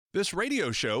This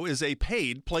radio show is a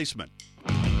paid placement.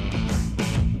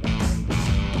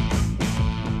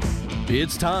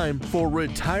 It's time for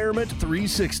Retirement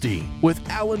 360 with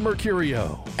Alan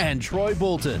Mercurio and Troy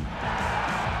Bolton,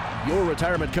 your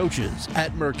retirement coaches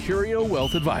at Mercurio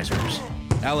Wealth Advisors.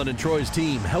 Alan and Troy's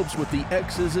team helps with the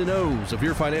X's and O's of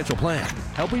your financial plan,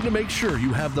 helping to make sure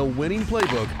you have the winning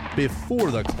playbook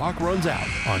before the clock runs out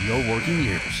on your working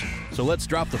years. So let's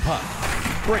drop the puck,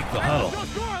 break the huddle,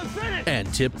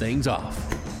 and tip things off.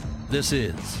 This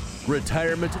is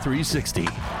Retirement 360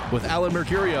 with Alan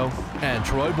Mercurio and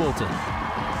Troy Bolton.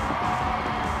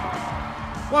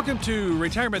 Welcome to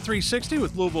Retirement 360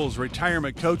 with Louisville's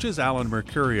retirement coaches, Alan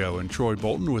Mercurio and Troy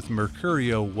Bolton with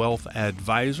Mercurio Wealth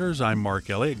Advisors. I'm Mark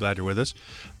Elliott. Glad you're with us.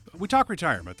 We talk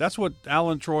retirement. That's what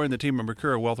Alan, Troy, and the team at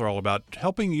Mercurio Wealth are all about,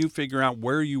 helping you figure out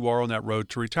where you are on that road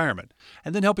to retirement,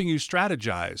 and then helping you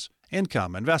strategize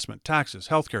income, investment, taxes,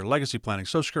 healthcare, legacy planning,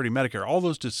 Social Security, Medicare, all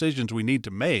those decisions we need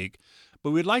to make.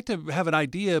 But we'd like to have an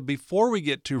idea before we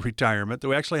get to retirement that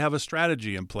we actually have a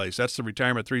strategy in place. That's the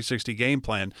Retirement 360 game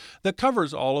plan that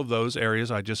covers all of those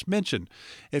areas I just mentioned.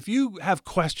 If you have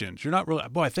questions, you're not really,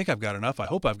 I think I've got enough. I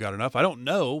hope I've got enough. I don't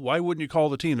know. Why wouldn't you call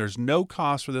the team? There's no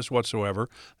cost for this whatsoever.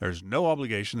 There's no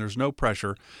obligation. There's no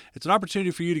pressure. It's an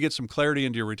opportunity for you to get some clarity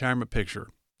into your retirement picture.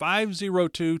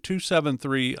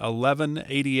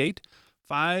 502-273-1188,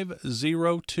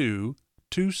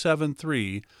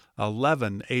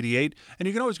 502-273-1188. And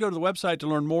you can always go to the website to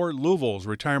learn more,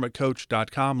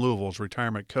 Louisville'sRetirementCoach.com,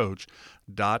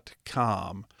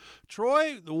 Louisville'sRetirementCoach.com.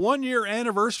 Troy, the 1-year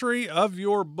anniversary of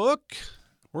your book.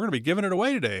 We're going to be giving it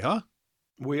away today, huh?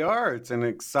 We are. It's an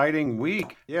exciting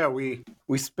week. Yeah, we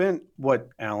spent,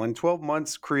 Alan, 12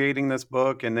 months creating this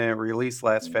book, and then it released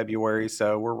last February.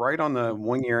 So we're right on the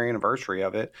 1-year anniversary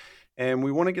of it. And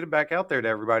we want to get it back out there to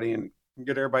everybody and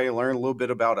get everybody to learn a little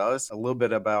bit about us, a little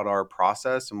bit about our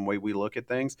process and the way we look at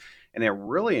things. And it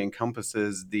really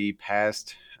encompasses the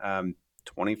past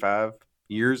 25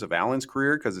 years of Alan's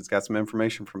career, because it's got some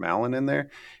information from Alan in there,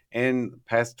 and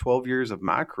past 12 years of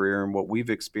my career and what we've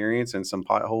experienced and some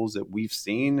potholes that we've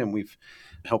seen and we've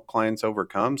helped clients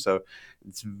overcome. So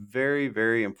it's very,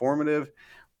 very informative.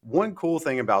 One cool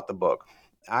thing about the book,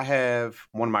 I have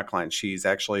one of my clients, she's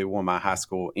actually one of my high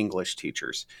school English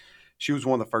teachers. She was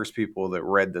one of the first people that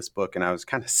read this book, and I was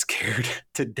kind of scared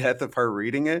to death of her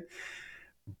reading it.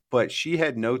 But she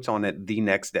had notes on it the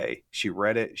next day. She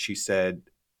read it. She said,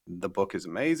 the book is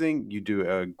amazing. You do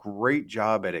a great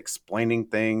job at explaining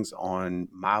things on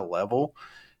my level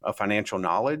of financial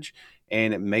knowledge,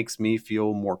 and it makes me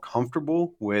feel more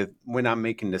comfortable with when I'm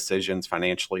making decisions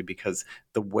financially because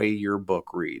the way your book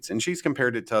reads. And she's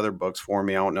compared it to other books for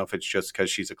me. I don't know if it's just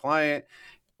because she's a client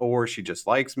or she just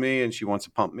likes me and she wants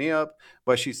to pump me up,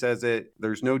 but she says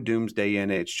there's no doomsday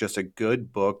in it. It's just a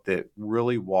good book that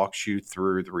really walks you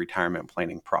through the retirement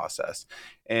planning process.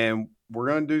 And we're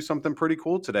going to do something pretty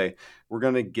cool today. We're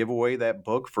going to give away that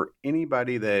book for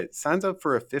anybody that signs up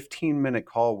for a 15-minute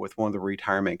call with one of the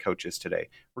retirement coaches today.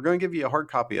 We're going to give you a hard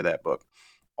copy of that book.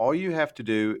 All you have to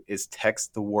do is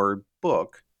text the word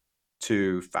book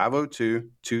to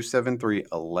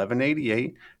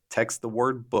 502-273-1188. Text the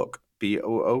word book,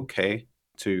 BOOK,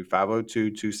 to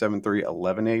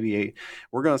 502-273-1188.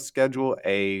 We're going to schedule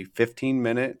a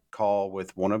 15-minute call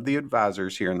with one of the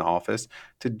advisors here in the office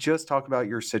to just talk about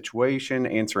your situation,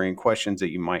 answering questions that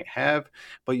you might have,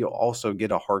 but you'll also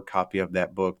get a hard copy of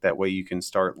that book. That way you can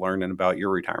start learning about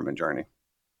your retirement journey.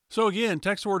 So again,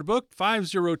 text the word book,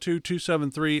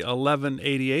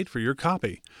 502-273-1188 for your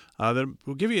copy. That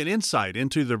will give you an insight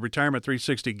into the Retirement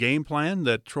 360 game plan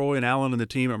that Troy and Alan and the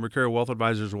team at Mercurio Wealth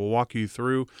Advisors will walk you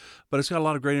through. But it's got a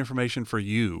lot of great information for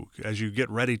you as you get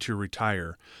ready to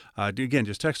retire. Again,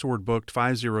 just text the word booked,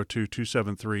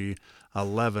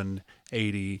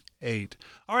 502-273-1188.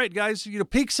 All right, guys,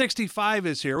 Peak 65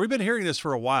 is here. We've been hearing this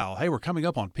for a while. Hey, we're coming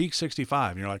up on Peak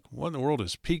 65. And you're like, what in the world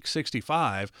is Peak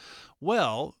 65?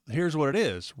 Well, here's what it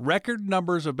is. Record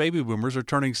numbers of baby boomers are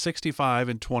turning 65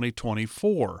 in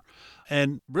 2024.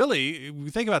 And really, if you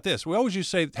think about this, we always used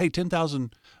to say, hey,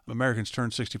 10,000 Americans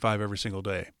turn 65 every single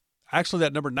day. Actually,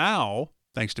 that number now,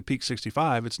 thanks to Peak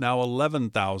 65, it's now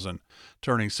 11,000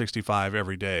 turning 65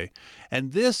 every day.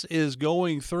 And this is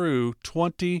going through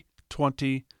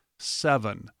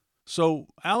 2027. So,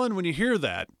 Alan, when you hear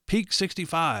that, Peak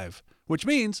 65, which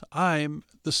means I'm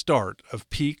the start of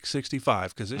Peak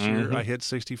 65, because this year I hit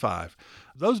 65.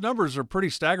 Those numbers are pretty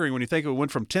staggering when you think it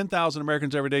went from 10,000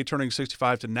 Americans every day turning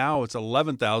 65 to now it's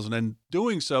 11,000 and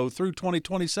doing so through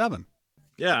 2027.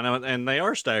 Yeah, and they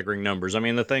are staggering numbers. I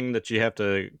mean, the thing that you have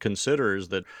to consider is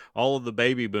that all of the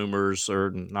baby boomers,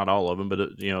 or not all of them, but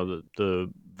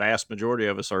the vast majority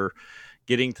of us are,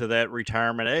 getting to that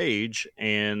retirement age.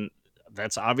 And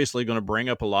that's obviously going to bring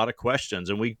up a lot of questions.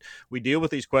 And we deal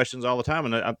with these questions all the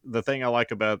time. And the thing I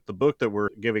like about the book that we're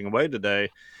giving away today,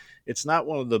 it's not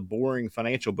one of the boring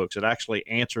financial books. It actually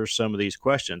answers some of these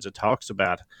questions. It talks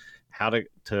about how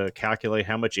to calculate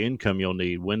how much income you'll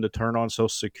need, when to turn on Social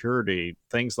Security,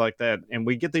 things like that. And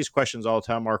we get these questions all the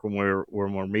time, Mark, when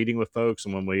we're meeting with folks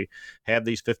and when we have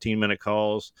these 15-minute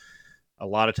calls. A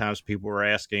lot of times people are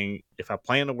asking, if I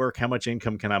plan to work, how much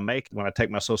income can I make when I take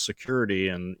my Social Security,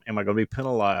 and am I going to be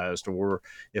penalized? Or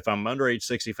if I'm under age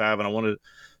 65 and I want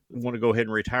to go ahead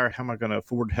and retire, how am I going to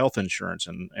afford health insurance,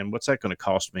 and what's that going to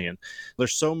cost me? And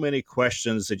there's so many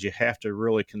questions that you have to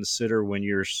really consider when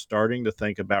you're starting to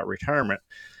think about retirement.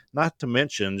 Not to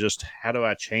mention just how do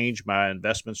I change my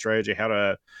investment strategy? How do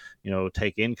I,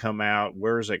 take income out?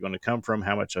 Where is it going to come from?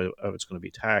 How much of it's going to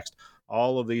be taxed?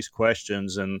 All of these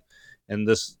questions, and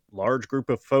this large group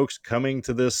of folks coming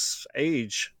to this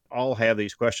age all have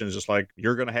these questions just like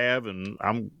you're going to have, and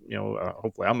I'm,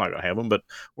 hopefully I'm not going to have them, but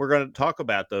we're going to talk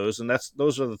about those. And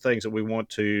those are the things that we want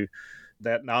to,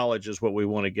 that knowledge is what we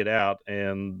want to get out.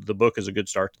 And the book is a good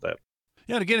start to that.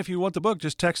 Yeah, and again, if you want the book,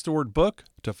 just text the word book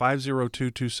to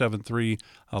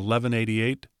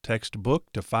 502-273-1188. Text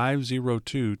book to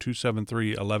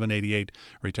 502-273-1188.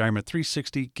 Retirement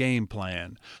 360 Game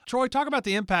Plan. Troy, talk about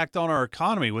the impact on our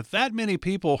economy. With that many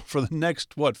people for the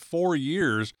next, 4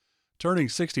 years turning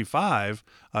 65,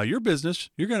 your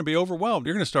business, you're going to be overwhelmed.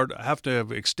 You're going to have to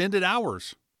have extended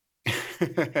hours.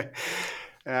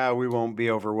 We won't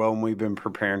be overwhelmed. We've been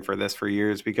preparing for this for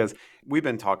years because we've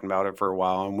been talking about it for a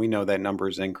while, and we know that number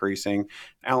is increasing.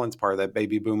 Alan's part of that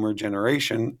baby boomer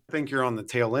generation. I think you're on the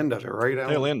tail end of it, right, Alan?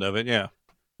 Tail end of it, yeah.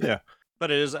 Yeah.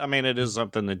 But it is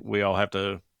something that we all have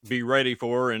to be ready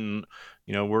for, and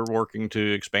we're working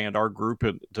to expand our group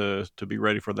to be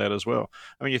ready for that as well.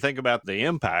 I mean, you think about the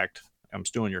impact. I'm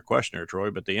stealing your question here,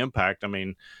 Troy, but the impact,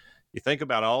 you think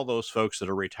about all those folks that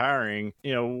are retiring,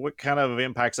 what kind of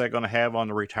impact is that going to have on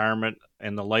the retirement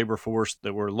and the labor force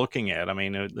that we're looking at?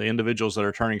 The individuals that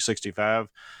are turning 65,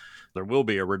 there will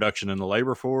be a reduction in the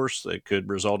labor force. It could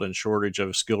result in shortage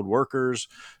of skilled workers.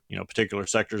 Particular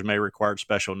sectors may require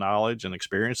special knowledge and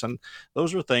experience. And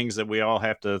those are things that we all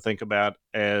have to think about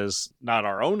as not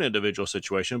our own individual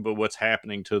situation, but what's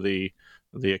happening to the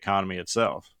economy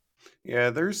itself. Yeah,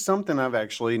 there's something I've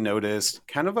actually noticed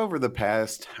kind of over the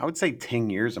past, I would say 10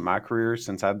 years of my career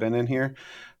since I've been in here.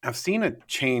 I've seen a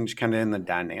change kind of in the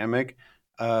dynamic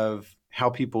of how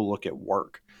people look at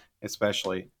work,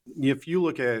 especially if you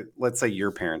look at, let's say,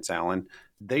 your parents, Alan.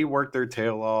 They worked their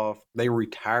tail off. They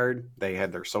retired. They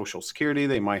had their Social Security.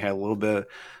 They might have a little bit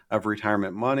of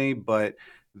retirement money, but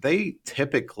they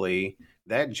typically,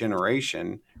 that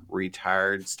generation,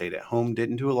 retired, stayed at home,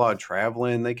 didn't do a lot of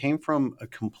traveling. They came from a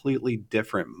completely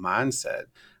different mindset.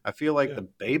 I feel like the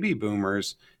baby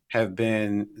boomers have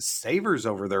been savers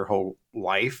over their whole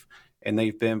life, and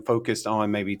they've been focused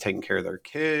on maybe taking care of their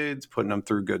kids, putting them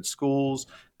through good schools,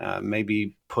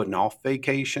 maybe putting off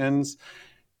vacations.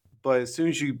 But as soon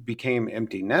as you became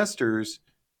empty nesters,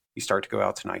 you start to go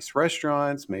out to nice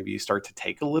restaurants. Maybe you start to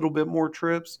take a little bit more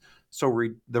trips. So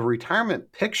the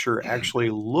retirement picture actually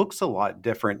looks a lot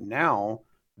different now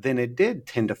than it did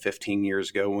 10 to 15 years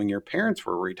ago when your parents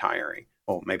were retiring.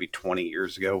 Well, maybe 20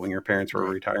 years ago when your parents were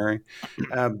retiring.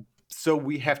 So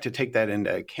we have to take that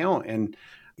into account. And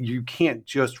you can't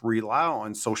just rely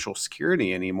on Social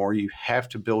Security anymore. You have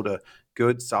to build a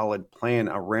good, solid plan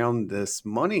around this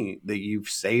money that you've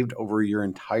saved over your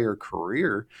entire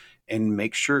career and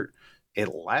make sure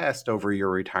it lasts over your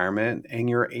retirement and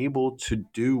you're able to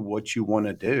do what you want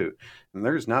to do. And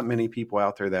there's not many people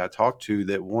out there that I talk to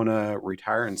that want to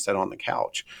retire and sit on the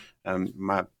couch.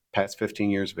 My past 15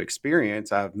 years of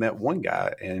experience, I've met one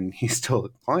guy and he's still a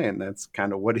client. That's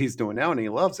kind of what he's doing now and he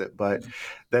loves it, but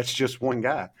that's just one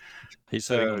guy. He's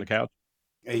sitting on the couch.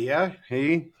 Yeah,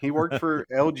 he worked for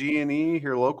LG&E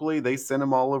here locally. They sent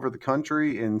him all over the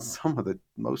country in some of the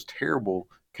most terrible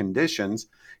conditions.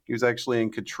 He was actually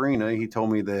in Katrina. He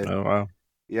told me that, oh, wow.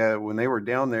 Yeah, when they were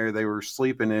down there, they were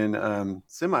sleeping in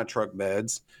semi-truck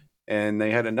beds, and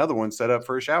they had another one set up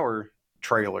for a shower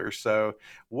trailer. So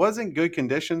wasn't good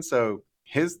condition. So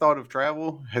his thought of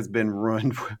travel has been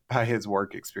ruined by his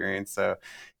work experience. So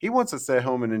he wants to stay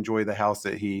home and enjoy the house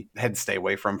that he had to stay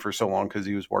away from for so long because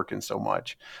he was working so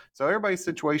much. So everybody's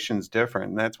situation is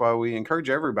different. And that's why we encourage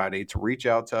everybody to reach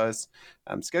out to us,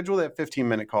 schedule that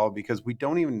 15-minute call, because we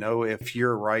don't even know if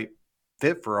you're a right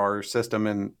fit for our system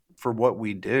and for what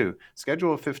we do.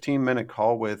 Schedule a 15-minute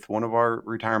call with one of our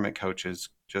retirement coaches.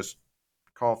 Just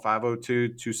call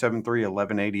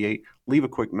 502-273-1188. Leave a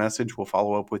quick message. We'll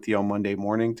follow up with you on Monday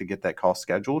morning to get that call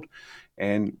scheduled.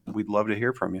 and we'd love to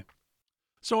hear from you.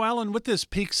 So, Alan, with this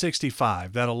Peak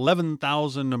 65, that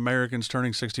 11,000 Americans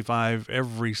turning 65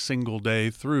 every single day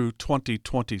through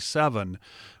 2027,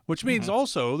 which means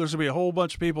also there's going to be a whole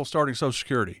bunch of people starting Social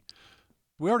Security.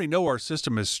 We already know our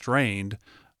system is strained.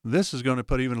 This is going to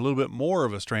put even a little bit more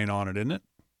of a strain on it, isn't it?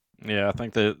 Yeah, I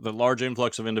think the large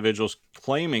influx of individuals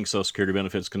claiming Social Security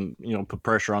benefits can, put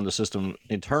pressure on the system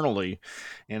internally.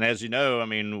 And as you know, I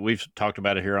mean, we've talked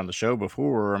about it here on the show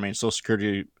before. I mean, Social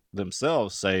Security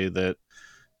themselves say that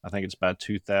I think it's by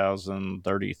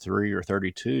 2033 or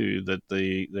 32 that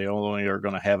they only are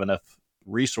going to have enough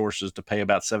resources to pay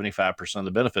about 75% of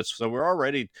the benefits. So we're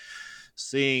already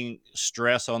seeing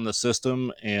stress on the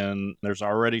system, and there's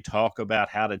already talk about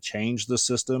how to change the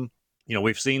system.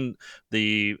 We've seen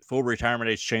the full retirement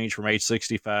age change from age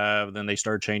 65. Then they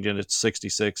started changing it to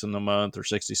 66 in the month or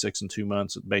 66 in 2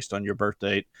 months based on your birth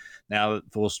date. Now the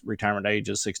full retirement age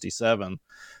is 67.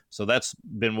 So that's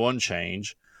been one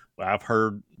change. I've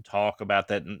heard talk about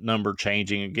that number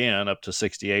changing again up to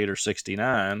 68 or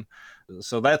 69.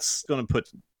 So that's going to put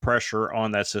pressure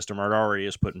on that system, or it already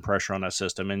is putting pressure on that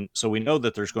system. And so we know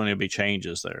that there's going to be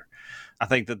changes there. I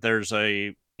think that there's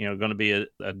going to be a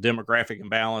demographic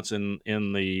imbalance in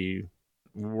the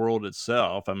world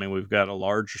itself. I mean, we've got a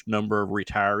large number of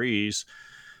retirees,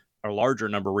 a larger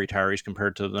number of retirees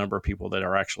compared to the number of people that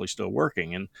are actually still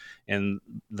working. And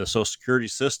the Social Security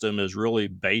system is really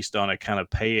based on a kind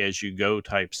of pay-as-you-go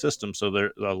type system.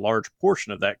 So a large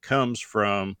portion of that comes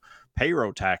from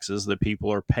payroll taxes that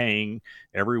people are paying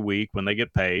every week when they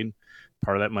get paid.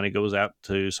 Part of that money goes out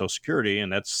to Social Security,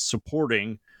 and that's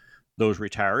supporting those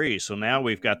retirees. So now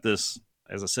we've got this,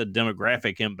 as I said,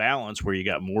 demographic imbalance where you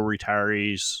got more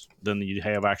retirees than you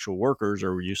have actual workers,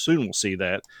 or you soon will see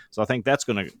that. So I think that's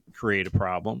going to create a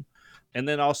problem. And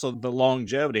then also the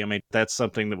longevity. I mean, that's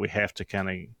something that we have to kind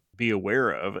of be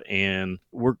aware of, and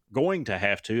we're going to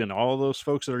have to, and all those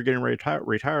folks that are getting ready to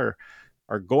retire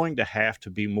are going to have to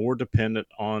be more dependent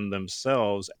on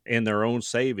themselves and their own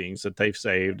savings that they've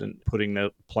saved, and putting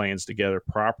the plans together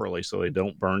properly so they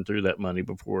don't burn through that money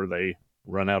before they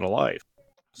run out of life.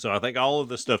 So I think all of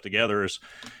this stuff together is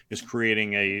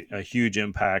creating a huge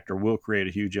impact, or will create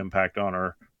a huge impact on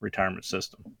our retirement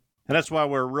system. And that's why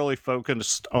we're really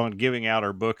focused on giving out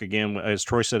our book. Again, as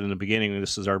Troy said in the beginning,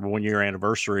 this is our 1-year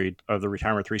anniversary of the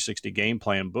Retirement 360 Game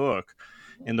Plan book.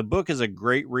 And the book is a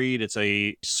great read. It's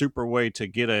a super way to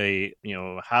get a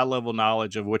high level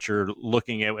knowledge of what you're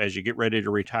looking at as you get ready to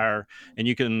retire. And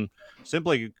you can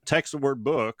simply text the word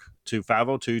book to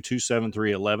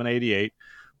 502-273-1188.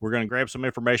 We're going to grab some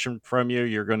information from you.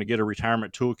 You're going to get a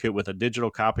retirement toolkit with a digital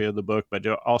copy of the book, but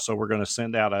also we're going to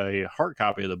send out a hard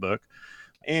copy of the book.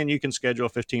 And you can schedule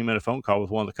a 15-minute phone call with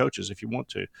one of the coaches if you want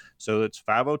to. So it's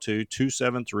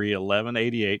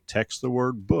 502-273-1188. Text the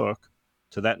word book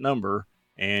to that number,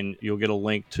 and you'll get a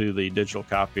link to the digital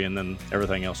copy, and then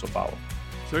everything else will follow.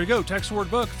 So there you go. Text the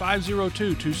word book,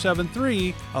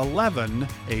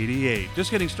 502-273-1188.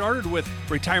 Just getting started with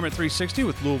Retirement 360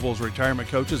 with Louisville's retirement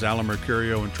coaches, Alan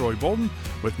Mercurio and Troy Bolton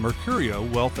with Mercurio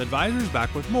Wealth Advisors.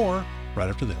 Back with more right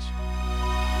after this.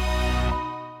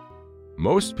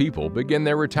 Most people begin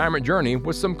their retirement journey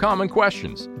with some common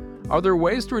questions. Are there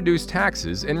ways to reduce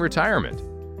taxes in retirement?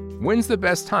 When's the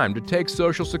best time to take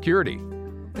Social Security?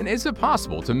 And is it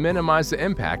possible to minimize the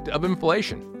impact of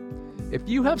inflation? If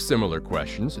you have similar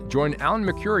questions, join Alan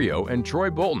Mercurio and Troy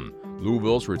Bolton,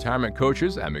 Louisville's retirement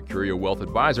coaches at Mercurio Wealth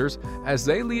Advisors, as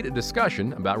they lead a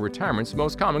discussion about retirement's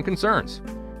most common concerns.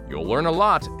 You'll learn a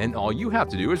lot, and all you have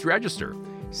to do is register.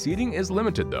 Seating is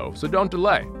limited though, so don't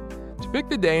delay. To pick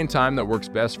the day and time that works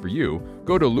best for you,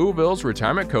 go to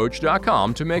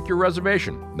Louisville'sRetirementCoach.com to make your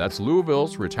reservation. That's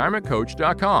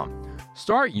Louisville'sRetirementCoach.com.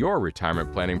 Start your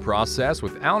retirement planning process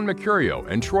with Alan Mercurio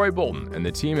and Troy Bolton and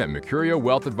the team at Mercurio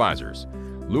Wealth Advisors.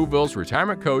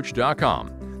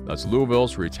 Louisville'sRetirementCoach.com. That's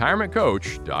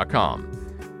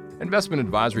Louisville'sRetirementCoach.com. Investment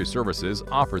advisory services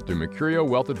offered through Mercurio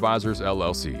Wealth Advisors,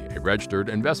 LLC, a registered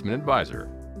investment advisor.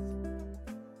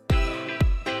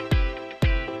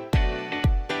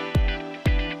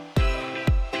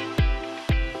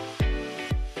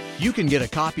 You can get a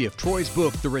copy of Troy's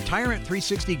book, The Retirement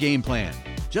 360 Game Plan.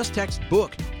 Just text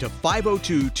BOOK to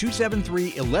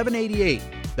 502-273-1188.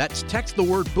 That's text the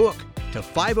word BOOK to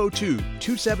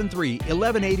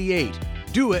 502-273-1188.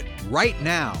 Do it right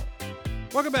now.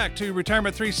 Welcome back to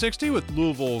Retirement 360 with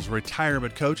Louisville's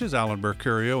retirement coaches, Alan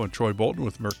Mercurio and Troy Bolton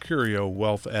with Mercurio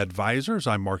Wealth Advisors.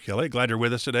 I'm Mark Elliott. Glad you're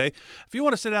with us today. If you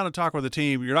want to sit down and talk with the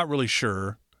team, you're not really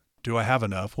sure, Do I have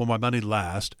enough? Will my money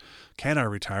last? Can I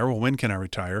retire? Well, when can I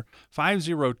retire?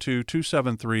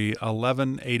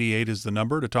 502-273-1188 is the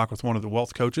number to talk with one of the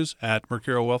wealth coaches at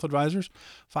Mercurio Wealth Advisors.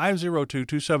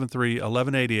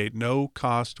 502-273-1188, no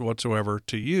cost whatsoever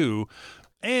to you.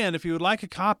 And if you would like a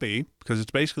copy, because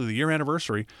it's basically the year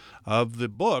anniversary of the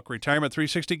book, Retirement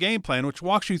 360 Game Plan, which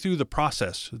walks you through the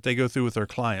process that they go through with their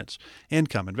clients: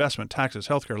 income, investment, taxes,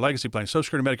 healthcare, legacy plans, Social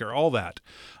Security, Medicare, all that.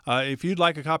 If you'd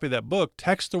like a copy of that book,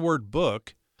 text the word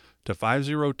book to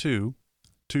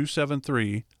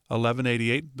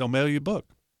 502-273-1188. They'll mail you a book.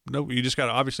 No, you just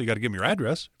obviously got to give them your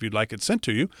address if you'd like it sent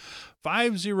to you.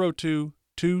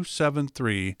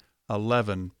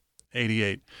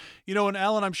 502-273-1188. And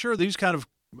Alan, I'm sure these kind of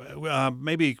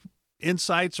maybe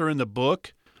insights are in the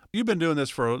book. You've been doing this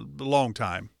for a long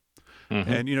time.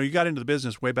 Mm-hmm. And, you got into the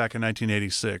business way back in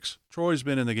 1986. Troy's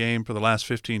been in the game for the last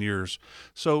 15 years.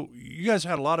 So you guys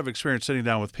had a lot of experience sitting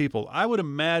down with people. I would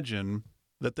imagine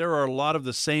that there are a lot of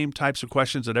the same types of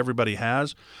questions that everybody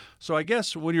has. So I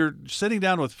guess when you're sitting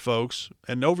down with folks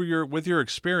and with your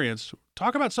experience,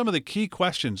 talk about some of the key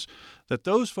questions that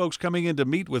those folks coming in to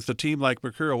meet with the team like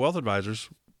Mercurio Wealth Advisors,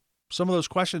 some of those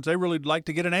questions they really like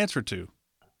to get an answer to.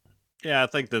 Yeah, I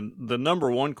think the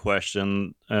number one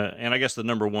question, and I guess the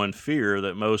number one fear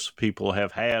that most people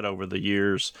have had over the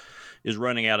years, is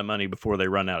running out of money before they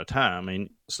run out of time.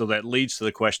 And so that leads to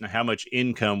the question of how much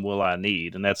income will I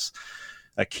need? And that's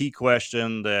a key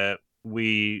question that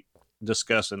we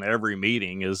discuss in every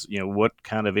meeting is, what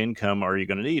kind of income are you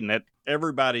going to need? And that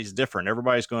everybody's different.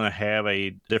 Everybody's going to have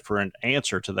a different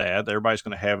answer to that. Everybody's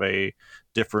going to have a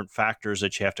different factors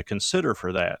that you have to consider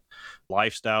for that.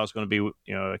 Lifestyle is going to be,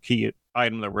 a key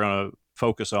item that we're going to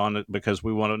focus on, because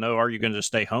we want to know, are you going to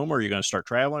stay home? Or are you going to start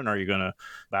traveling? Are you going to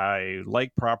buy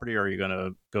lake property? Are you going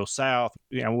to go south?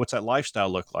 What's that lifestyle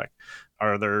look like?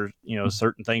 Are there,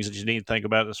 certain things that you need to think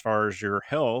about as far as your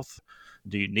health?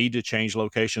 Do you need to change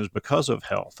locations because of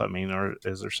health? I mean,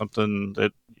 is there something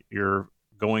that you're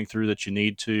going through that you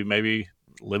need to maybe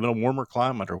live in a warmer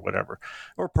climate or whatever,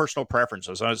 or personal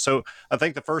preferences? So I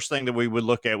think the first thing that we would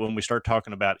look at when we start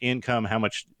talking about income, how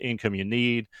much income you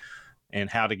need, and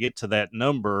how to get to that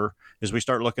number, is we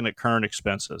start looking at current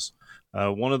expenses.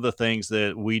 One of the things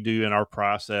that we do in our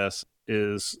process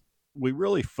is we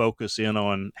really focus in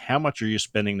on how much are you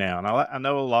spending now. And I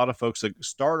know a lot of folks that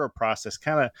start our process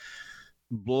kind of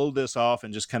blow this off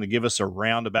and just kind of give us a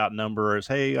roundabout number as,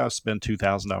 hey, I spend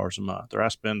 $2,000 a month, or I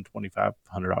spend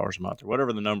 $2,500 a month, or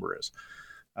whatever the number is.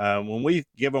 When we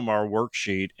give them our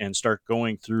worksheet and start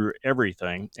going through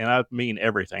everything, and I mean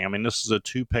everything, this is a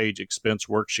 2-page expense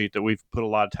worksheet that we've put a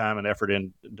lot of time and effort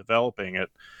in developing it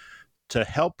to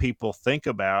help people think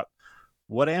about,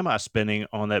 what am I spending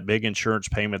on that big insurance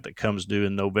payment that comes due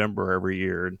in November every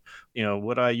year? And,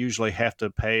 what I usually have to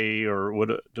pay, or what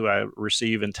do I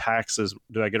receive in taxes?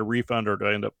 Do I get a refund, or do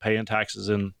I end up paying taxes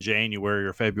in January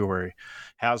or February?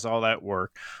 How's all that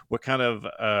work? What kind of,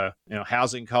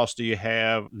 housing costs do you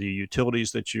have? The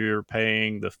utilities that you're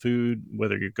paying, the food,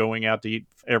 whether you're going out to eat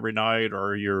every night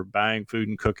or you're buying food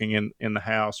and cooking in the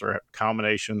house, or a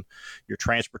combination, your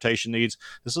transportation needs.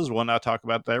 This is one I talk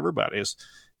about to everybody is,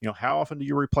 how often do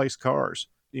you replace cars?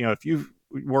 If you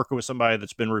working with somebody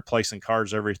that's been replacing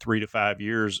cars every 3 to 5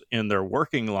 years in their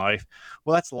working life,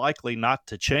 well, that's likely not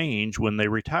to change when they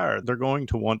retire. They're going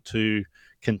to want to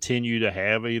continue to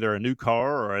have either a new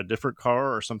car or a different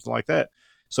car or something like that.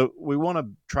 So we want to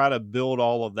try to build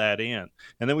all of that in.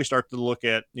 And then we start to look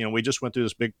at, we just went through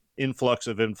this big influx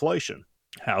of inflation.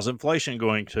 How's inflation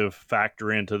going to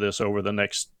factor into this over the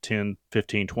next 10,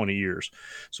 15, 20 years?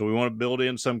 So we want to build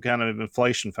in some kind of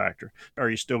inflation factor. Are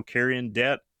you still carrying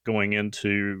debt going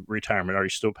into retirement? Are you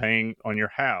still paying on your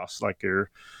house? Like you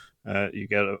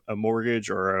got a mortgage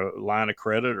or a line of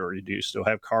credit, or do you still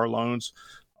have car loans?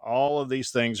 All of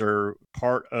these things are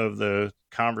part of the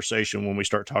conversation when we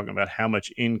start talking about how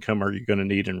much income are you going to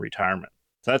need in retirement.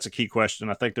 So that's a key question.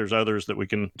 I think there's others that we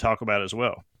can talk about as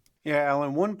well. Yeah,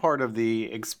 Alan, one part of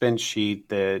the expense sheet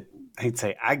that I'd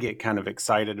say I get kind of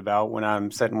excited about when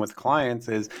I'm sitting with clients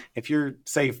is if you're,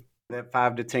 say, that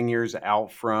 5 to 10 years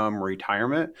out from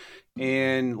retirement,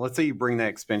 and let's say you bring that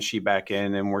expense sheet back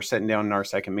in and we're sitting down in our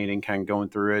second meeting, kind of going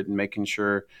through it and making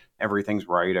sure everything's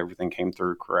right, everything came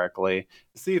through correctly,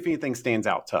 see if anything stands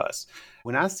out to us.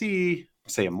 When I see,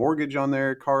 say, a mortgage on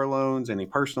there, car loans, any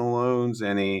personal loans,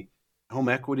 any home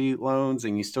equity loans,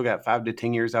 and you still got 5 to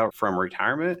 10 years out from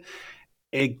retirement,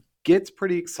 it gets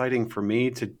pretty exciting for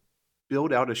me to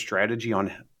build out a strategy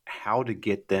on how to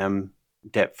get them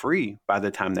debt free by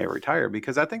the time they retire,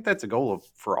 because I think that's a goal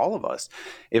for all of us.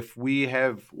 If we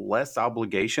have less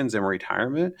obligations in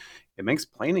retirement, it makes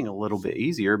planning a little bit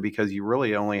easier, because you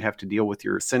really only have to deal with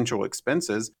your essential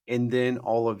expenses, and then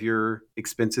all of your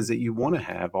expenses that you want to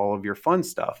have, all of your fun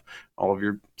stuff, all of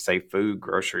your, say, food,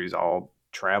 groceries, all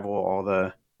travel, all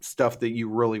the stuff that you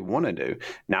really want to do,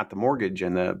 not the mortgage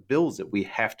and the bills that we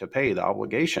have to pay, the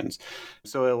obligations.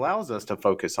 So it allows us to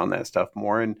focus on that stuff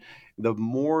more. And the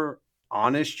more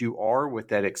honest you are with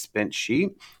that expense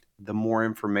sheet, the more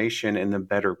information and the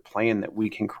better plan that we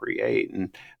can create.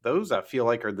 And those, I feel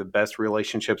like, are the best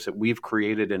relationships that we've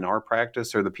created in our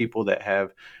practice, are the people that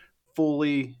have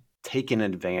fully taken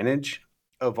advantage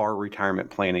of our retirement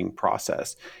planning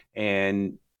process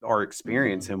and our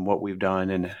experience and what we've done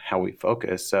and how we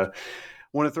focus. So I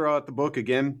want to throw out the book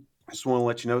again. I just want to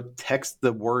let you know, text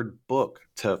the word book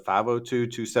to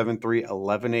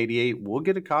 502-273-1188. We'll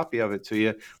get a copy of it to you.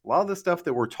 A lot of the stuff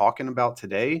that we're talking about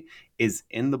today is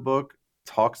in the book,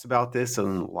 talks about this in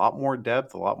a lot more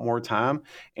depth, a lot more time,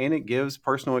 and it gives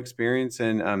personal experience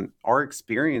and our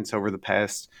experience over the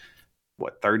past,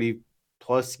 30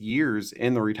 plus years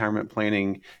in the retirement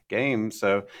planning game.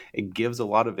 So it gives a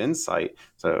lot of insight.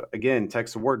 So again,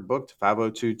 text the word book to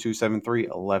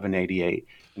 502-273-1188.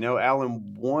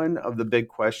 Alan, one of the big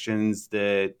questions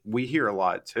that we hear a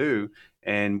lot too,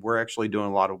 and we're actually doing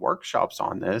a lot of workshops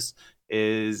on this,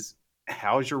 is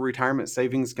how's your retirement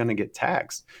savings going to get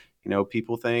taxed?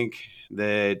 People think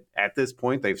that at this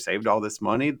point they've saved all this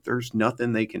money, there's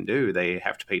nothing they can do. They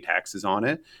have to pay taxes on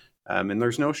it. And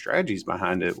there's no strategies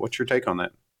behind it. What's your take on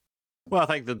that? Well, I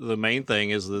think that the main thing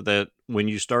is that when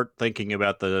you start thinking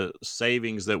about the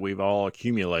savings that we've all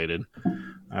accumulated,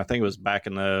 I think it was back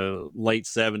in the late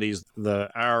 70s, the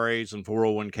IRAs and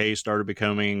 401ks started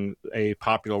becoming a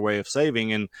popular way of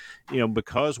saving. And,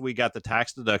 because we got the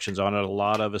tax deductions on it, a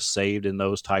lot of us saved in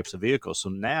those types of vehicles. So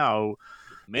now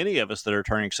many of us that are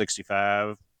turning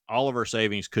 65, all of our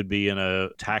savings could be in a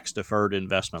tax deferred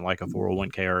investment like a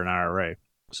 401k or an IRA.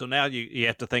 So now you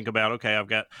have to think about, okay,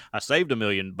 I saved $1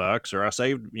 million, or I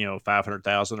saved,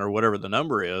 500,000 or whatever the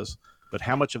number is, but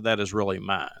how much of that is really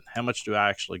mine? How much do I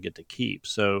actually get to keep?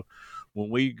 So when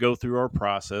we go through our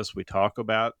process, we talk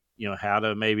about, how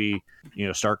to maybe,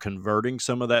 start converting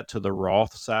some of that to the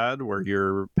Roth side, where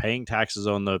you're paying taxes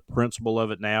on the principal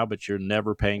of it now, but you're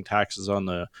never paying taxes on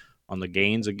the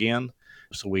gains again.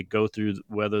 So we go through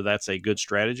whether that's a good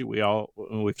strategy.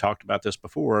 We've talked about this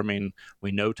before. I mean,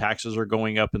 we know taxes are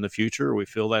going up in the future. We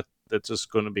feel that that's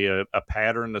just going to be a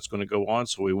pattern that's going to go on.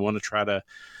 So we want to try to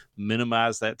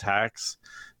minimize that tax.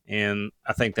 And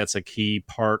I think that's a key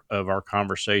part of our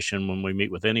conversation when we meet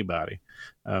with anybody,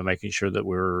 making sure that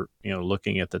we're,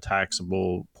 looking at the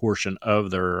taxable portion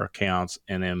of their accounts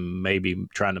and then maybe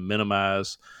trying to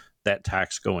minimize that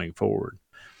tax going forward.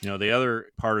 The other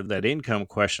part of that income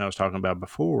question I was talking about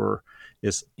before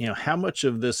is, how much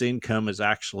of this income is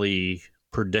actually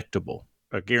predictable,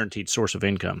 a guaranteed source of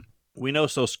income? We know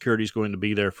Social Security is going to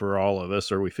be there for all of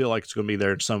us, or we feel like it's going to be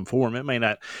there in some form. It may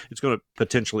not, it's going to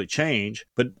potentially change,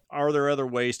 but are there other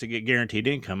ways to get guaranteed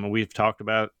income? And we've talked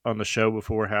about on the show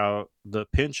before how the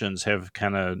pensions have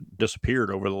kind of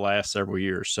disappeared over the last several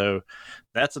years. So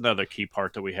that's another key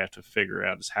part that we have to figure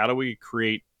out, is how do we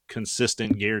create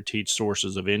consistent guaranteed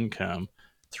sources of income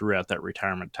throughout that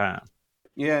retirement time.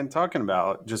 Yeah, and talking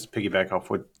about, just to piggyback off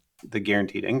with the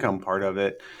guaranteed income part of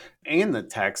it and the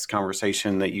tax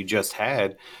conversation that you just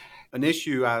had, an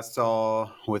issue I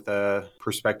saw with a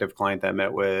prospective client that I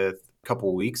met with a couple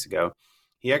of weeks ago,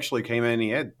 he actually came in,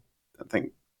 he had, I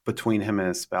think, between him and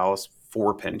his spouse,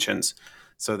 4 pensions.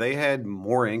 So they had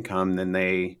more income than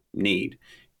they need.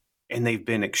 And they've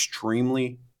been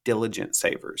extremely diligent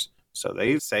savers. So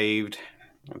they've saved,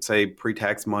 let's say,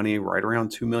 pre-tax money right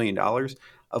around $2 million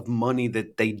of money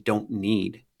that they don't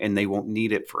need, and they won't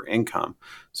need it for income.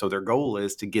 So their goal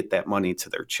is to get that money to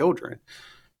their children.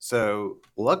 So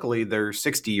luckily, they're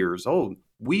 60 years old.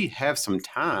 We have some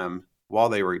time while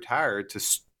they retire to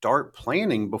start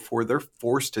planning before they're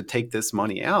forced to take this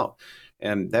money out.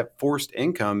 And that forced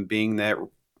income being that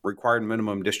required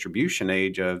minimum distribution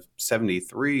age of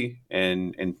 73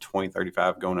 and in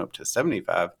 2035 going up to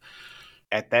 75.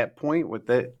 At that point, with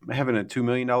that having a $2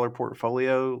 million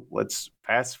portfolio, let's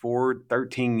fast forward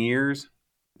 13 years,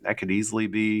 that could easily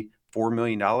be $4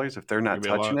 million if they're not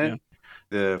touching it. Yeah.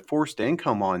 The forced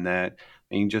income on that,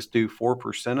 and you just do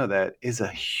 4% of that, is a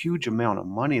huge amount of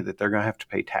money that they're going to have to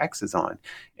pay taxes on.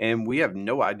 And we have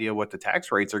no idea what the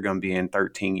tax rates are going to be in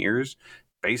 13 years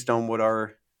based on what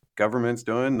our government's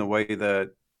doing, the way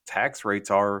the tax rates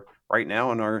are right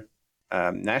now in our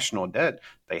national debt.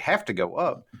 They have to go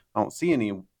up. I don't see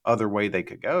any other way they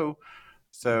could go.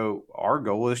 So our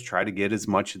goal is try to get as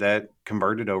much of that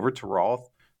converted over to Roth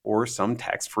or some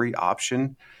tax-free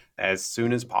option as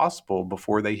soon as possible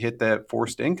before they hit that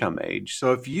forced income age.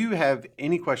 So if you have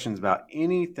any questions about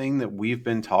anything that we've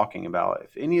been talking about,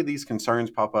 if any of these concerns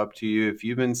pop up to you, if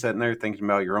you've been sitting there thinking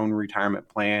about your own retirement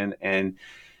plan and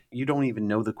you don't even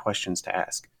know the questions to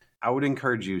ask, I would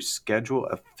encourage you schedule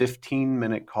a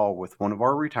 15-minute call with one of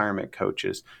our retirement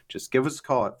coaches. Just give us a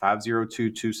call at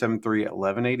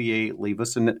 502-273-1188. Leave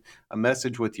us a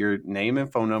message with your name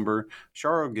and phone number.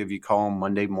 Shar will give you a call on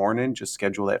Monday morning. Just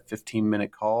schedule that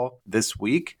 15-minute call this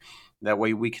week. That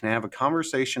way we can have a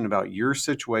conversation about your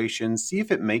situation, see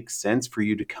if it makes sense for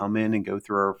you to come in and go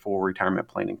through our full retirement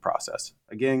planning process.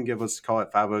 Again, give us a call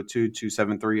at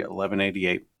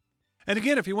 502-273-1188. And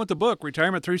again, if you want the book,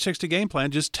 Retirement 360 Game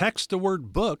Plan, just text the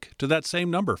word book to that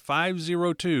same number,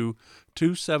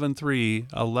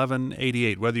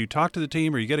 502-273-1188. Whether you talk to the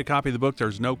team or you get a copy of the book,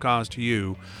 there's no cost to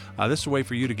you. This is a way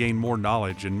for you to gain more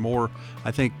knowledge and more,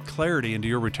 I think, clarity into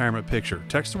your retirement picture.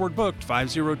 Text the word book to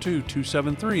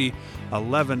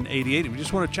 502-273-1188. If you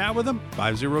just want to chat with them,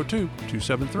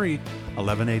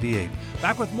 502-273-1188.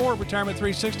 Back with more Retirement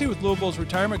 360 with Louisville's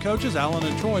retirement coaches, Alan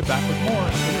and Troy. Back with more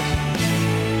after this.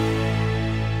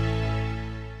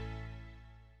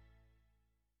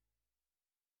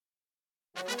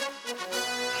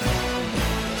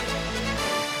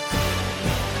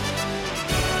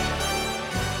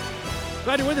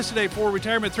 Glad you're with us today for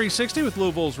Retirement 360 with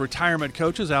Louisville's retirement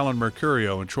coaches, Alan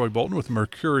Mercurio and Troy Bolton with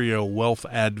Mercurio Wealth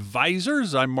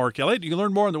Advisors. I'm Mark Elliott. You can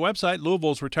learn more on the website,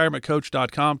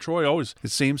 louisville'sretirementcoach.com. Troy always,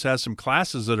 it seems, has some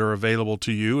classes that are available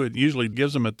to you. It usually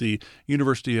gives them at the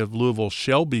University of Louisville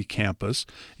Shelby campus.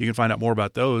 You can find out more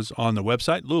about those on the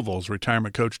website,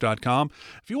 louisville'sretirementcoach.com.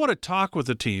 If you want to talk with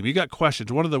the team, you got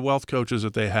questions, one of the wealth coaches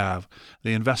that they have,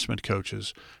 the investment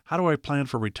coaches, how do I plan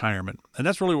for retirement? And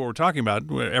that's really what we're talking about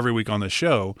every week on this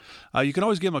show. You can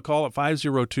always give them a call at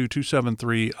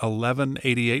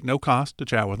 502-273-1188. No cost to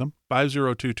chat with them.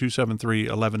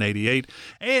 502-273-1188.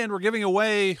 And we're giving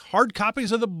away hard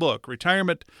copies of the book,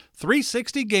 Retirement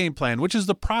 360 Game Plan, which is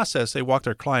the process they walk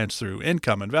their clients through.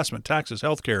 Income, investment, taxes,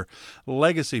 healthcare,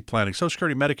 legacy planning, Social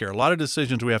Security, Medicare. A lot of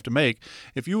decisions we have to make.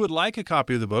 If you would like a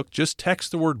copy of the book, just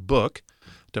text the word book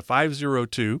to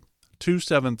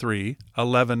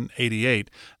 502-273-1188.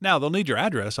 Now, they'll need your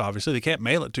address, obviously. They can't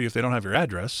mail it to you if they don't have your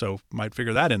address, so might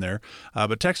figure that in there.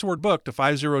 But text the word book to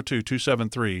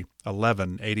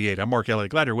 502-273-1188. I'm Mark Elliott.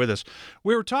 Glad you're with us.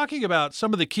 We were talking about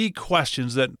some of the key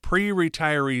questions that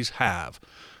pre-retirees have.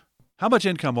 How much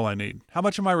income will I need? How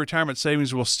much of my retirement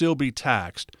savings will still be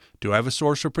taxed? Do I have a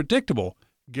source of predictable,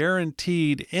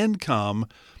 guaranteed income?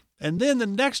 And then the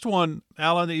next one,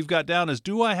 Alan, that you've got down is,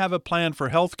 do I have a plan for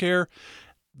health care?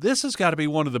 This has got to be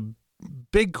one of the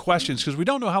big questions because we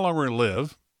don't know how long we're going to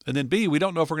live. And then B, we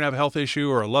don't know if we're going to have a health issue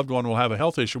or a loved one will have a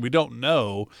health issue. We don't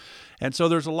know. And so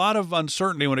there's a lot of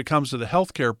uncertainty when it comes to the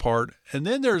healthcare part. And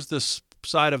then there's this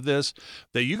side of this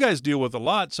that you guys deal with a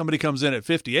lot. Somebody comes in at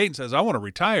 58 and says, I want to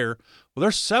retire. Well,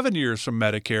 there's 7 years from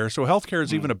Medicare. So healthcare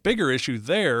is even a bigger issue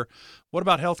there. What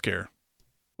about healthcare?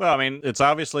 Well, I mean, it's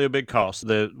obviously a big cost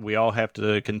that we all have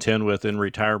to contend with in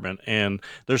retirement. And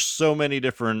there's so many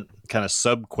different kind of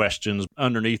sub-questions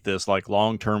underneath this, like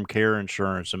long-term care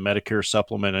insurance and Medicare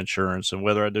supplement insurance, and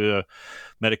whether I do a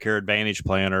Medicare Advantage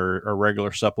plan or a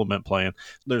regular supplement plan.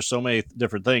 There's so many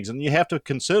different things. And you have to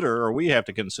consider, or we have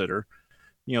to consider,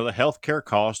 the healthcare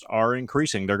costs are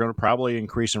increasing. They're going to probably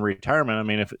increase in retirement. I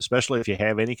mean, especially if you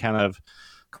have any kind of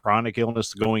chronic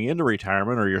illness going into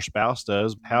retirement or your spouse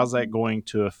does, how's that going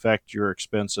to affect your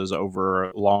expenses over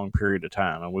a long period of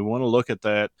time? And we want to look at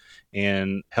that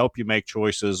and help you make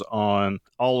choices on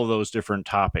all of those different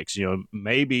topics.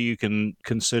 Maybe you can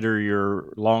consider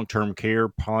your long-term care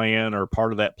plan or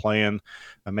part of that plan.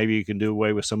 Maybe you can do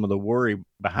away with some of the worry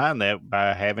behind that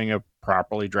by having a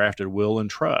properly drafted will and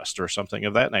trust or something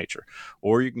of that nature.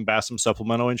 Or you can buy some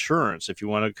supplemental insurance if you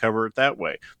want to cover it that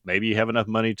way. Maybe you have enough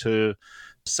money to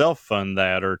self-fund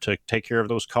that or to take care of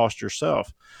those costs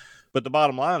yourself. But the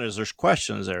bottom line is there's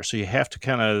questions there. So you have to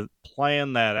kind of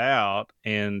plan that out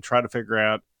and try to figure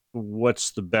out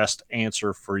what's the best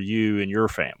answer for you and your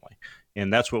family.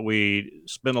 And that's what we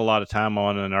spend a lot of time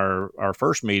on in our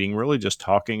first meeting, really just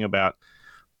talking about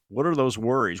what are those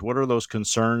worries? What are those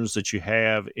concerns that you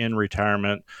have in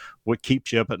retirement? What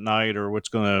keeps you up at night or what's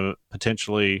going to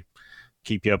potentially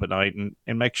keep you up at night? And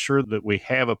make sure that we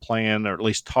have a plan, or at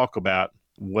least talk about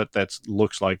what that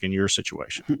looks like in your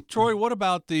situation. Troy, what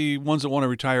about the ones that want to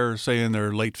retire, say, in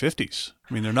their late 50s?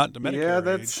 I mean, they're not the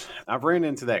Medicare age. I've ran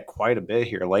into that quite a bit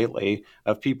here lately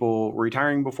of people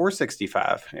retiring before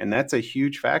 65, and that's a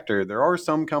huge factor. There are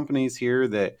some companies here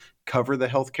that cover the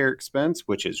healthcare expense,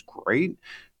 which is great,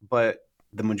 but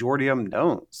the majority of them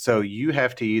don't. So you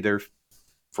have to either,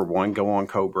 for one, go on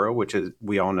Cobra, which is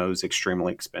we all know is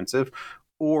extremely expensive,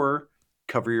 or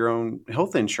cover your own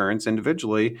health insurance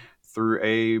individually through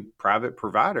a private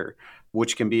provider,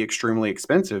 which can be extremely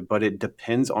expensive, but it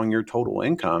depends on your total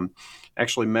income.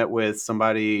 Actually met with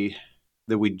somebody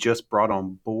that we just brought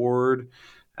on board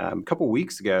a couple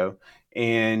weeks ago,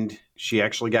 and she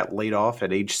actually got laid off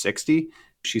at age 60.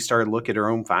 She started looking at her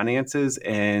own finances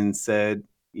and said,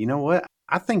 you know what?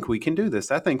 I think we can do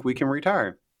this. I think we can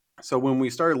retire. So when we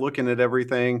started looking at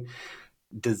everything,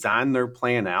 design their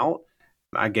plan out,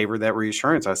 I gave her that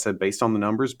reassurance. I said, based on the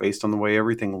numbers, based on the way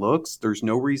everything looks, there's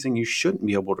no reason you shouldn't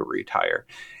be able to retire.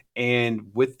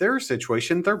 And with their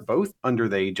situation, they're both under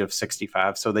the age of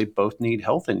 65, so they both need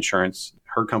health insurance.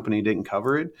 Her company didn't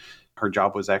cover it. Her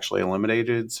job was actually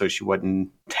eliminated, so she wasn't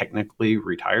technically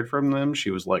retired from them.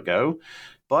 She was let go.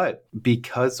 But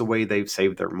because the way they've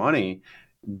saved their money,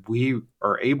 we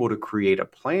are able to create a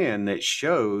plan that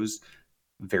shows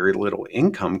very little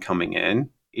income coming in.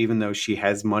 Even though she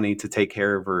has money to take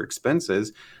care of her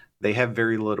expenses, they have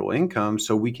very little income,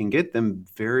 so we can get them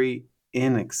very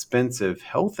inexpensive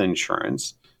health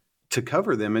insurance to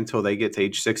cover them until they get to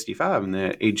age 65. And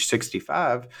then at age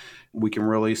 65, we can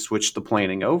really switch the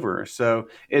planning over. So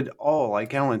it all,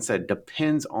 like Alan said,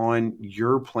 depends on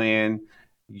your plan,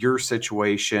 your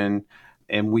situation,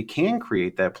 and we can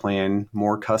create that plan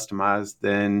more customized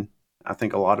than I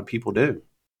think a lot of people do.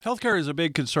 Healthcare is a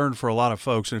big concern for a lot of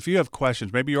folks, and if you have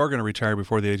questions, maybe you are going to retire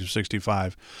before the age of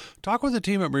 65, talk with the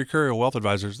team at Mercurio Wealth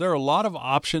Advisors. There are a lot of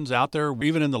options out there,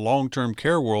 even in the long-term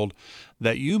care world,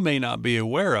 that you may not be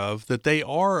aware of, that they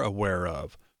are aware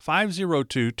of.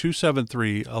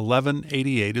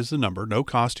 502-273-1188 is the number, no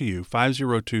cost to you,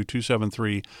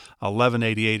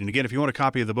 502-273-1188. And again, if you want a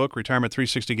copy of the book, Retirement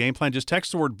 360 Game Plan, just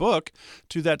text the word book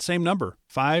to that same number,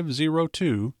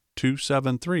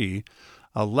 502-273-1188.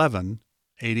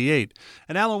 88.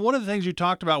 And Alan, one of the things you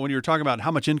talked about when you were talking about how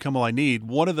much income will I need,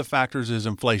 one of the factors is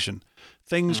inflation,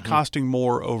 things costing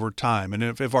more over time. And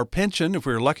if our pension, if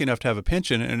we were lucky enough to have a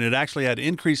pension and it actually had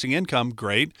increasing income,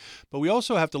 great. But we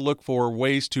also have to look for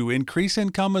ways to increase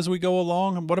income as we go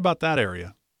along. What about that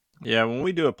area? Yeah, when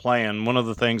we do a plan, one of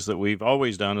the things that we've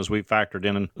always done is we've factored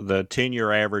in the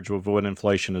 10-year average of what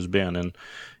inflation has been. And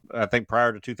I think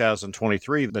prior to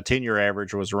 2023, the 10-year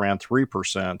average was around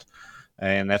 3%.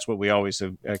 And that's what we always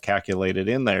have calculated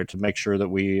in there to make sure that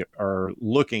we are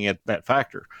looking at that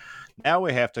factor. Now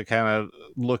we have to kind of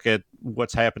look at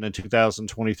what's happened in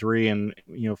 2023 and,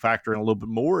 factor in a little bit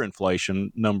more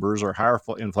inflation numbers or higher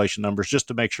inflation numbers just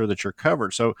to make sure that you're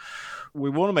covered. So we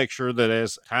want to make sure that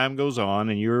as time goes on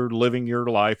and you're living your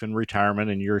life in retirement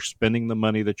and you're spending the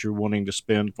money that you're wanting to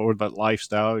spend for that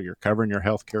lifestyle, you're covering your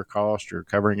healthcare costs, you're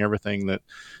covering everything that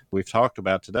we've talked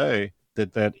about today,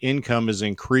 that income is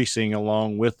increasing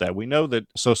along with that. We know that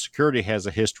Social Security has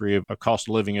a history of a cost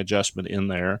of living adjustment in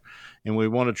there, and we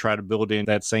want to try to build in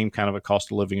that same kind of a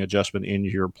cost of living adjustment in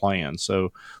your plan.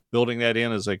 So building that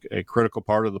in is a critical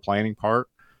part of the planning part,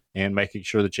 and making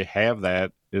sure that you have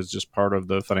that is just part of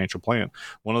the financial plan.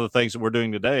 One of the things that we're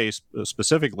doing today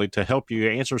specifically to help you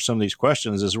answer some of these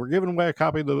questions is we're giving away a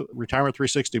copy of the Retirement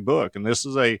 360 book. And this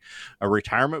is a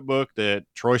retirement book that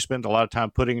Troy spent a lot of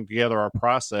time putting together our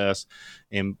process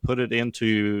and put it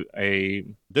into a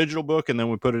digital book, and then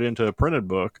we put it into a printed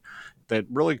book that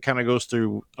really kind of goes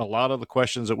through a lot of the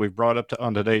questions that we've brought up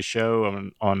on today's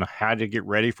show on how to get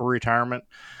ready for retirement.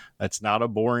 It's not a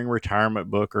boring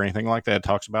retirement book or anything like that. It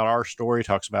talks about our story,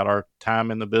 talks about our time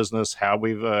in the business, how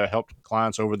we've helped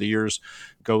clients over the years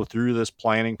go through this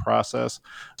planning process.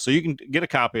 So you can get a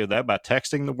copy of that by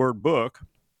texting the word book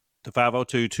to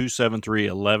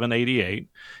 502-273-1188,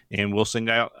 and we'll send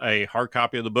out a hard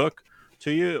copy of the book to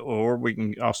you, or we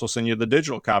can also send you the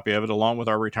digital copy of it along with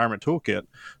our retirement toolkit.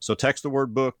 So text the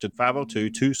word book to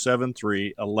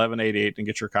 502-273-1188 and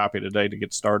get your copy today to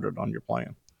get started on your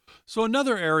plan. So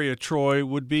another area, Troy,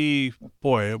 would be,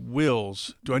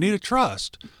 wills. Do I need a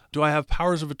trust? Do I have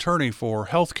powers of attorney for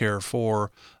healthcare,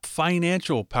 for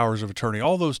financial powers of attorney,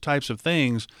 all those types of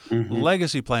things,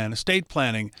 legacy plan, estate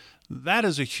planning? That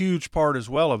is a huge part as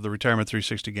well of the Retirement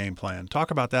 360 game plan.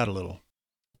 Talk about that a little.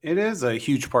 It is a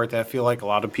huge part that I feel like a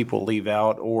lot of people leave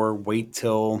out or wait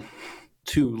till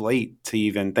too late to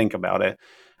even think about it.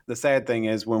 The sad thing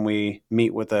is when we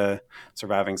meet with a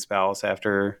surviving spouse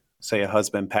after say a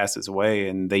husband passes away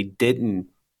and they didn't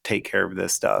take care of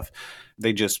this stuff.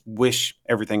 They just wish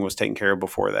everything was taken care of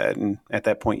before that. And at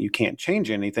that point, you can't change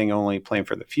anything, only plan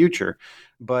for the future.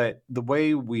 But the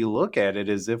way we look at it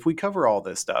is if we cover all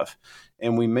this stuff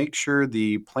and we make sure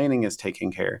the planning is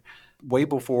taken care way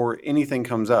before anything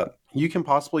comes up, you can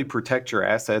possibly protect your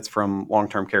assets from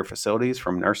long-term care facilities,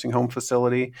 from nursing home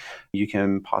facility. You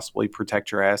can possibly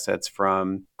protect your assets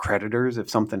from creditors if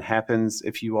something happens,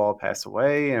 if you all pass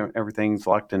away and everything's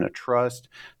locked in a trust.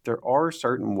 There are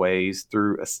certain ways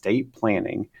through estate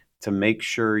planning to make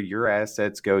sure your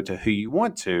assets go to who you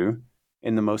want to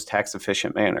in the most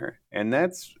tax-efficient manner. And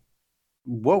that's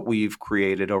what we've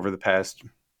created over the past,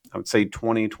 I would say,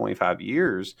 20, 25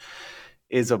 years,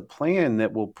 is a plan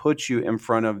that will put you in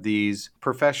front of these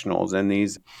professionals and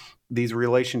these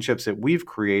relationships that we've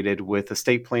created with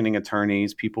estate planning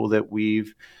attorneys, people that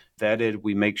we've vetted.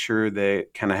 We make sure they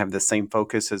kind of have the same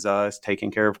focus as us, taking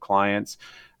care of clients,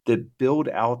 that build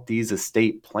out these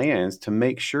estate plans to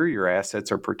make sure your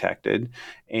assets are protected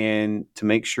and to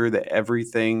make sure that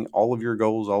everything, all of your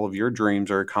goals, all of your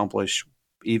dreams are accomplished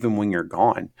even when you're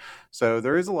gone. So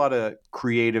there is a lot of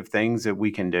creative things that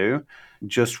we can do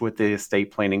just with the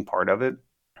estate planning part of it.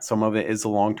 Some of it is the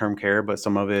long-term care, but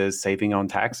some of it is saving on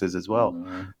taxes as well.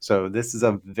 So this is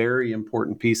a very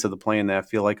important piece of the plan that I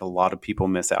feel like a lot of people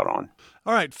miss out on.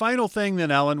 All right, final thing then,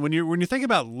 Alan, when you think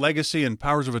about legacy and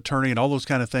powers of attorney and all those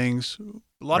kind of things,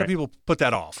 a lot of people put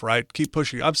that off, right? Keep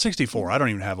pushing. I'm 64. I don't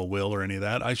even have a will or any of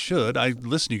that. I should. I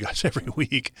listen to you guys every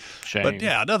week. Shame. But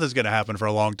yeah, nothing's going to happen for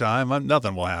a long time.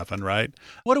 Nothing will happen, right?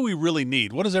 What do we really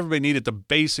need? What does everybody need at the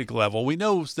basic level? We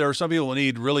know there are some people who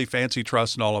need really fancy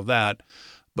trusts and all of that.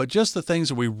 But just the things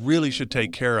that we really should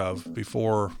take care of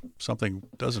before something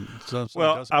doesn't.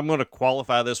 I'm going to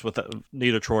qualify this with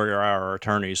Nita Troy or our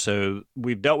attorneys. So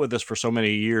we've dealt with this for so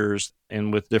many years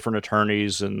and with different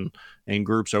attorneys and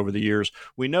groups over the years.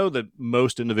 We know that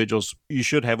most individuals, you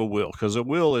should have a will, because a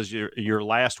will is your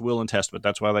last will and testament.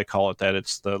 That's why they call it that.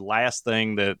 It's the last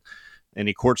thing that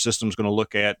any court system is going to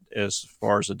look at as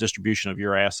far as the distribution of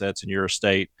your assets and your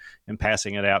estate and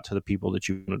passing it out to the people that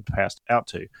you want to pass it out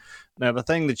to. Now, the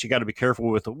thing that you got to be careful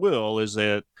with a will is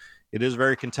that it is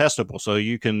very contestable. So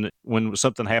you can, when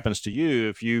something happens to you,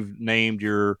 if you've named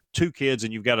your 2 kids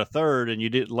and you've got a third and you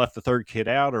left the third kid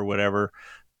out or whatever,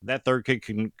 that third kid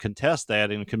can contest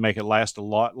that and can make it last a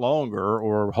lot longer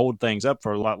or hold things up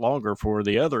for a lot longer for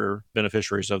the other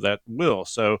beneficiaries of that will.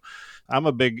 So I'm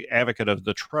a big advocate of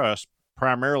the trust,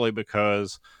 primarily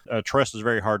because a trust is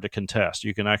very hard to contest.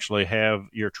 You can actually have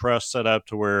your trust set up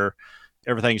to where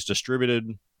everything's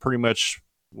distributed pretty much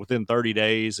within 30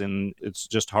 days, and it's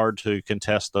just hard to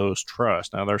contest those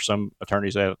trusts. Now, there's some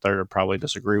attorneys out there that probably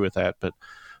disagree with that, but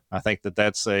I think that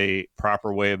that's a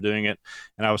proper way of doing it.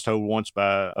 And I was told once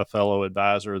by a fellow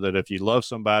advisor that if you love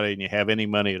somebody and you have any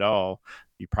money at all,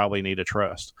 you probably need a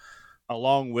trust.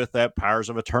 Along with that, powers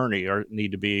of attorney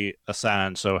need to be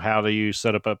assigned. So how do you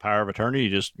set up a power of attorney? You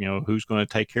just, who's going to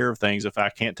take care of things if I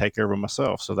can't take care of them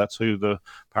myself? So that's who the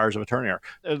powers of attorney are.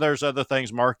 There's other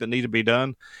things, Mark, that need to be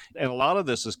done. And a lot of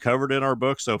this is covered in our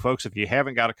book. So folks, if you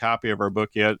haven't got a copy of our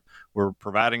book yet, we're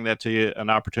providing that to you, an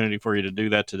opportunity for you to do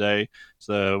that today. It's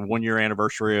the 1-year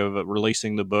anniversary of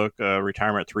releasing the book,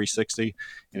 Retirement 360.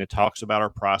 And it talks about our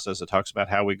process. It talks about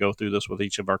how we go through this with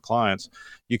each of our clients.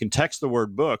 You can text the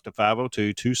word book to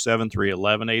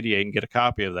 502-273-1188 and get a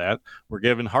copy of that. We're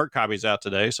giving hard copies out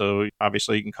today. So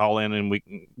obviously you can call in and we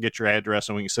can get your address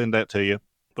and we can send that to you.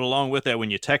 But along with that,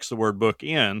 when you text the word book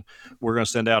in, we're going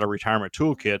to send out a retirement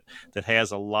toolkit that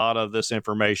has a lot of this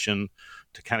information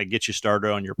to kind of get you started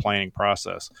on your planning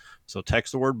process. So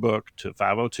text the word book to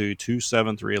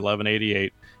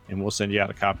 502-273-1188, and we'll send you out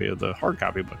a copy of the hard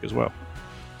copy book as well.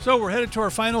 So we're headed to our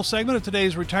final segment of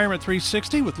today's Retirement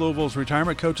 360 with Louisville's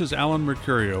retirement coaches Alan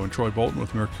Mercurio and Troy Bolton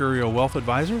with Mercurio Wealth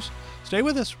Advisors. Stay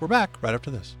with us. We're back right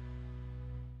after this.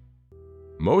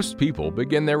 Most people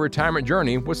begin their retirement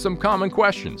journey with some common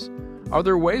questions. Are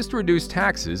there ways to reduce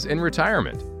taxes in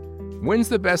retirement? When's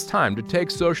the best time to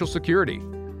take Social Security?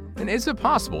 And is it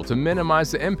possible to minimize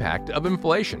the impact of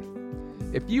inflation?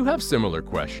 If you have similar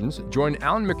questions, join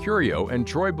Alan Mercurio and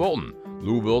Troy Bolton,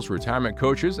 Louisville's retirement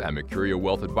coaches at Mercurio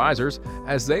Wealth Advisors,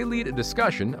 as they lead a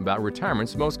discussion about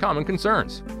retirement's most common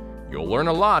concerns. You'll learn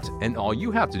a lot, and all you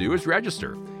have to do is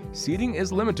register. Seating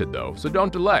is limited though, so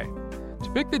don't delay. To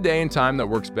pick the day and time that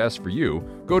works best for you,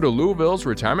 go to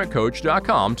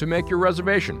Louisville'sRetirementCoach.com to make your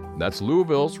reservation. That's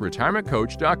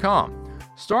Louisville'sRetirementCoach.com.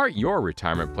 Start your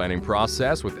retirement planning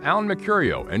process with Alan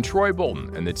Mercurio and Troy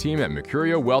Bolton and the team at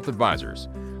Mercurio Wealth Advisors.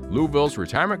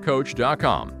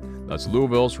 Louisville'sRetirementCoach.com. That's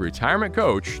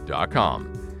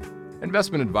Louisville'sRetirementCoach.com.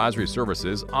 Investment advisory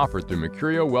services offered through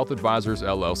Mercurio Wealth Advisors,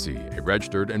 LLC, a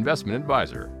registered investment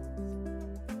advisor.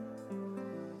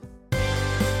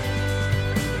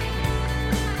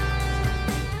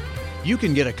 You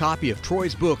can get a copy of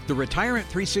Troy's book, The Retirement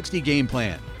 360 Game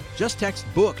Plan. Just text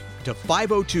BOOK to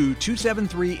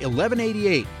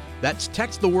 502-273-1188. That's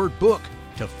text the word BOOK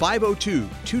to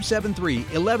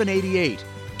 502-273-1188.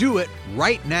 Do it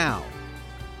right now.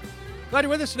 Glad you're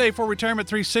with us today for Retirement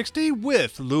 360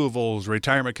 with Louisville's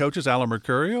retirement coaches, Alan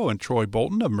Mercurio and Troy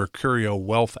Bolton of Mercurio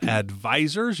Wealth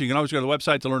Advisors. You can always go to the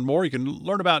website to learn more. You can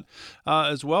learn about,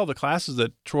 as well, the classes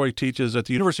that Troy teaches at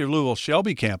the University of Louisville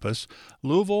Shelby campus,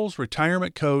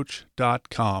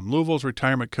 Louisville'sRetirementCoach.com,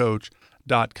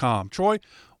 Louisville'sRetirementCoach.com. Troy,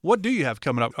 what do you have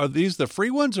coming up? Are these the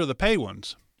free ones or the pay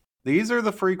ones? These are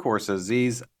the free courses.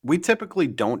 We typically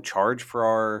don't charge for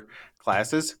our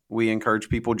classes. We encourage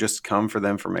people just to come for the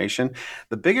information.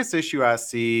 The biggest issue I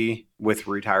see with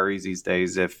retirees these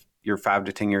days, if you're 5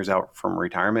 to 10 years out from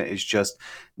retirement, is just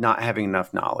not having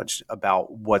enough knowledge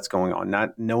about what's going on,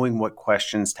 not knowing what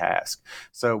questions to ask.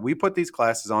 So we put these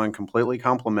classes on completely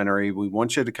complimentary. We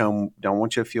want you to come, don't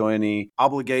want you to feel any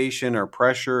obligation or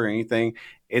pressure or anything.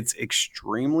 It's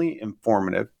extremely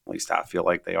informative. At least I feel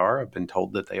like they are. I've been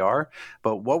told that they are.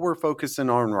 But what we're focusing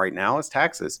on right now is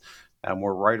taxes.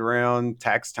 We're right around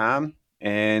tax time,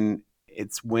 and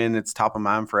it's when it's top of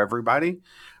mind for everybody.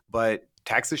 But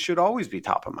taxes should always be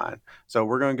top of mind. So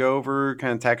we're going to go over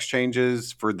kind of tax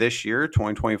changes for this year,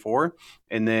 2024,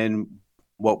 and then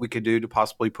what we could do to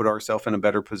possibly put ourselves in a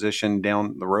better position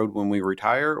down the road when we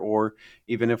retire, or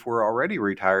even if we're already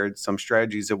retired, some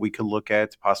strategies that we could look at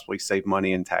to possibly save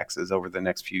money in taxes over the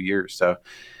next few years. So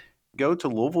go to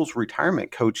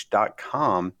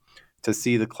Louisville'sRetirementCoach.com to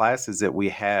see the classes that we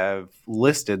have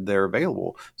listed. They're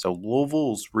available. So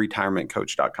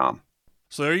Louisville'sRetirementCoach.com.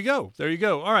 So there you go. There you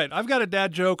go. All right. I've got a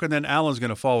dad joke, and then Alan's going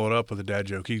to follow it up with a dad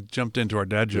joke. He jumped into our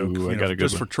dad joke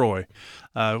just for Troy.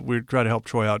 We try to help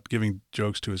Troy out giving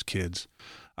jokes to his kids.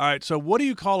 All right. So what do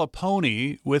you call a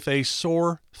pony with a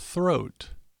sore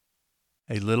throat?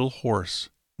 A little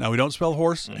horse. Now, we don't spell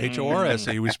horse,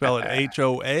 H-O-R-S-E. We spell it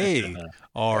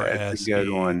H-O-A-R-S-E. That's a good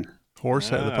one. Horse,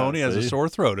 the pony has a sore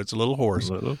throat. It's a little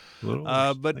horse. Little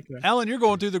but okay. Alan, you're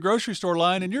going through the grocery store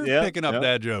line and you're picking up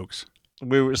dad jokes. I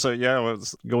was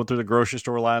going through the grocery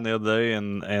store line the other day,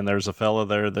 and there's a fella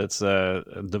there that's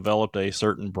developed a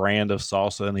certain brand of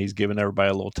salsa, and he's giving everybody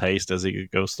a little taste as he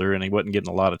goes through, and he wasn't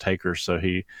getting a lot of takers, so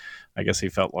I guess he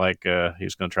felt like he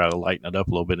was going to try to lighten it up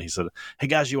a little bit, and he said, "Hey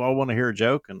guys, you all want to hear a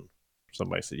joke?" And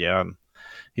somebody said, "Yeah." And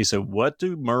he said, "What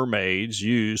do mermaids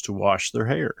use to wash their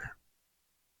hair?"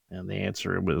 And the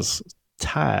answer was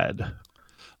Tide.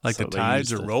 Like so the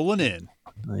tides are rolling in.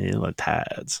 Yeah, like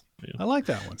tides. Yeah. I like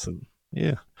that one. So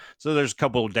there's a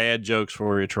couple of dad jokes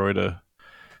for you, Troy, to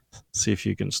see if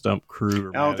you can stump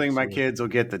crew. I don't think my kids will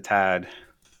get the Tide.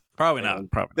 Probably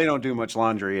not. Probably. They don't do much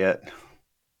laundry yet.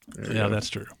 Yeah, that's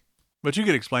true. But you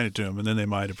could explain it to them, and then they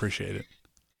might appreciate it.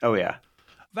 Oh, yeah.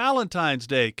 Valentine's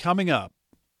Day coming up.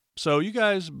 So you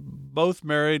guys both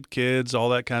married, kids, all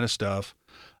that kind of stuff.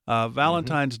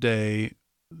 Valentine's Day,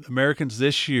 Americans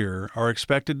this year are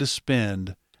expected to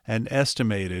spend an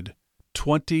estimated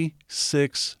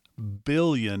 $26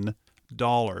 billion.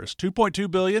 $2.2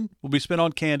 billion will be spent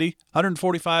on candy.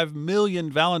 145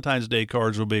 million Valentine's Day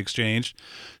cards will be exchanged.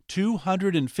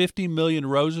 250 million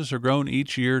roses are grown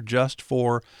each year just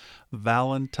for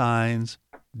Valentine's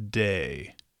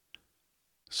Day.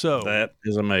 So that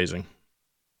is amazing.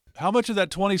 How much of that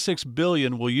 $26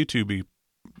 billion will you two be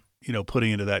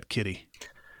putting into that kitty?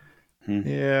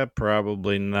 Yeah,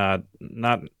 probably not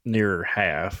near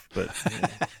half, but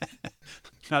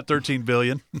not 13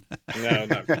 billion. No,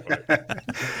 not quite.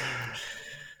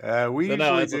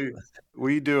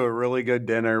 We do a really good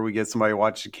dinner. We get somebody to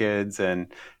watch the kids,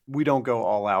 and we don't go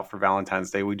all out for Valentine's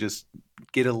Day. We just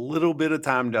get a little bit of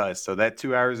time to us. So that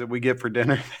 2 hours that we get for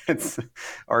dinner, that's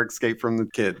our escape from the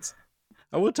kids.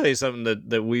 I will tell you something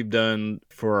that we've done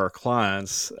for our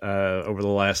clients over the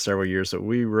last several years that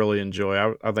we really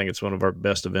enjoy. I think it's one of our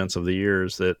best events of the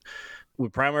years. That we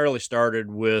primarily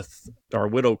started with our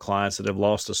widowed clients that have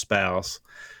lost a spouse,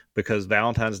 because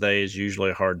Valentine's Day is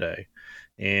usually a hard day.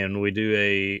 And we do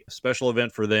a special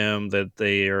event for them that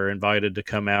they are invited to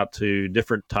come out to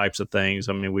different types of things.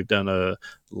 I mean, we've done a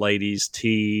ladies'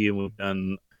 tea, and we've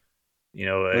done we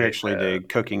actually did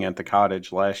cooking at the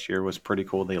cottage last year. Was pretty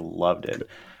cool. They loved it.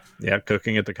 Yeah,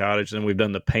 cooking at the cottage. And we've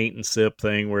done the paint and sip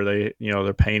thing where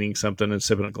they're painting something and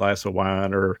sipping a glass of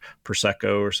wine or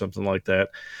Prosecco or something like that.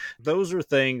 Those are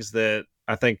things that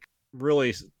I think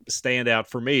really stand out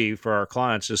for me, for our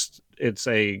clients. Just it's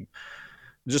a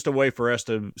just a way for us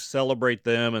to celebrate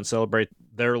them and celebrate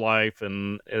their life,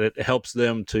 and it helps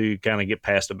them to kind of get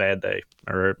past a bad day,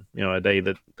 or a day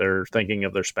that they're thinking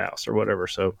of their spouse or whatever.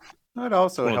 So it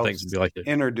also one of the helps things would be like that.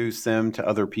 introduce them to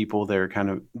other people that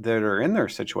are in their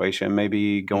situation,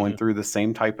 maybe going through the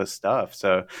same type of stuff.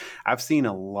 So I've seen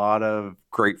a lot of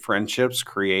great friendships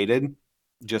created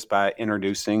just by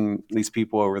introducing these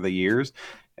people over the years.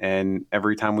 And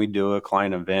every time we do a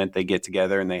client event, they get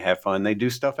together and they have fun. They do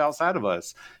stuff outside of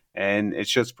us. And it's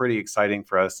just pretty exciting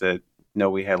for us to know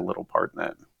we had a little part in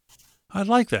that. I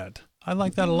like that. I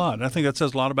like that a lot. I think that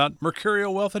says a lot about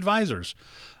Mercurio Wealth Advisors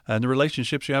and the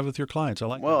relationships you have with your clients. I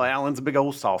like Well, that. Alan's a big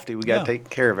old softy. We got to take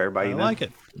care of everybody. I like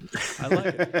it. I like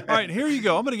it. All right, here you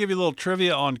go. I'm going to give you a little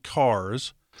trivia on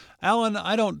cars. Alan,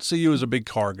 I don't see you as a big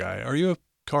car guy. Are you a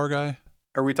car guy?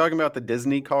 Are we talking about the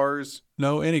Disney cars?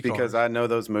 No, any car. Because I know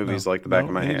those movies like the back of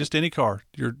my hand. Just any car.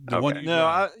 You're the one. No,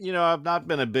 I've not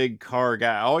been a big car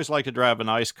guy. I always like to drive a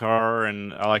nice car,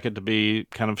 and I like it to be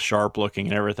kind of sharp looking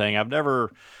and everything. I've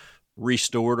never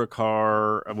restored a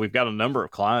car. We've got a number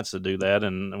of clients that do that,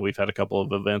 and we've had a couple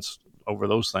of events over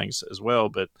those things as well.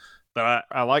 But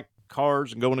I like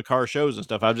cars and going to car shows and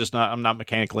stuff. I'm not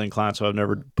mechanically inclined, so I've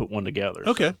never put one together.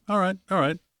 Okay. So. All right.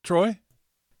 Troy?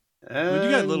 When you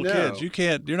got little No.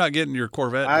 kids, you're not getting your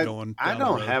Corvette going. I down the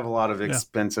don't road. have a lot of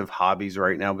expensive hobbies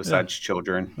right now besides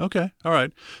children. Okay. All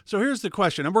right. So here's the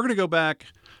question. And we're going to go back.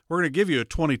 We're going to give you a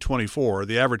 2024,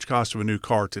 the average cost of a new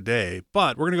car today,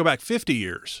 but we're going to go back 50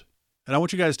 years. And I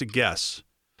want you guys to guess.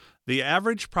 The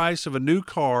average price of a new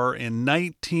car in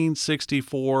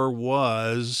 1964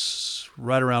 was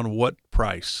right around what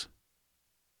price?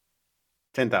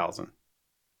 $10,000.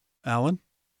 Alan?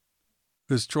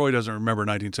 Because Troy doesn't remember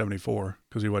 1974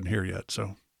 because he wasn't here yet.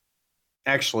 So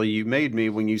Actually, you made me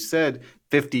when you said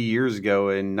 50 years ago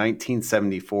in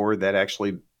 1974. That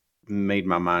actually made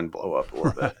my mind blow up a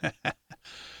little bit.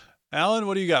 Alan,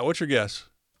 what do you got? What's your guess?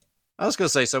 I was going to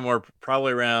say somewhere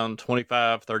probably around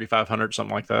 2,500, 3,500,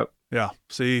 something like that. Yeah.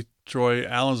 See, Troy,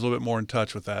 Alan's a little bit more in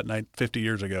touch with that 50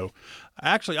 years ago.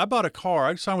 Actually, I bought a car.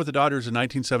 I signed with the Dodgers in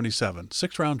 1977,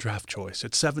 6th-round draft choice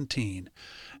at 17.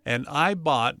 And I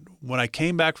bought, when I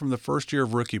came back from the first year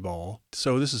of rookie ball,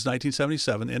 so this is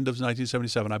 1977, end of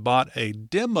 1977, I bought a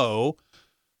demo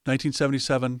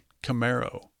 1977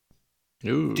 Camaro.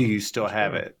 Ooh, Do you still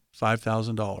have it?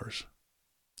 $5,000.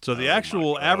 So the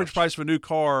actual average price of a new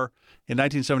car in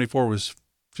 1974 was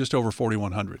just over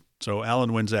 $4,100. So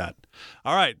Alan wins that.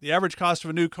 All right. The average cost of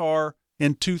a new car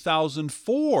in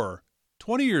 2004,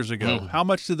 20 years ago. How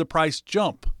much did the price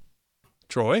jump?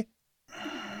 Troy?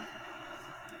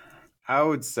 I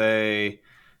would say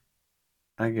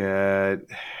I got a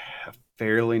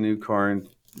fairly new car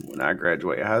when I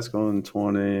graduated high school in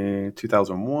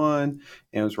 2001, and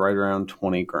it was right around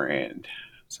 20 grand.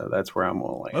 So that's where I'm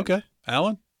going to land. Okay.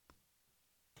 Alan?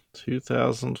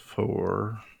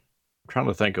 2004. I'm trying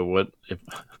to think of what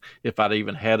if I'd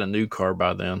even had a new car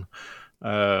by then.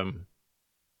 Yeah,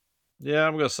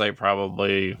 I'm going to say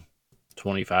probably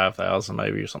 25,000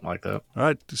 maybe or something like that. All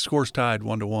right. The score's tied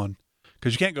 1-1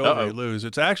 because you can't go over, you lose.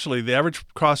 It's actually the average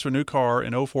cost of a new car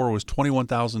in 04 was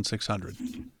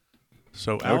 $21,600.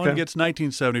 So Alan gets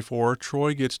 1974,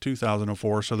 Troy gets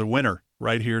 2004. So the winner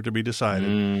right here to be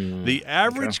decided. The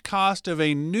average cost of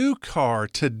a new car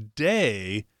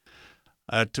today,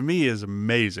 to me, is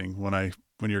amazing when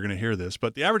you're going to hear this.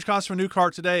 But the average cost of a new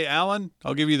car today, Alan,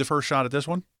 I'll give you the first shot at this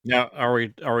one. Now, are we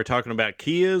talking about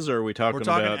Kias or are we talking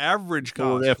about? We're talking average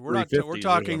cost. We're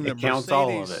talking the counts Mercedes.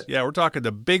 all of it. Yeah, we're talking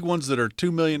the big ones that are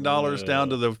 $2 million down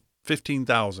to the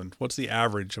 $15,000. What's the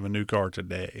average of a new car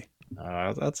today?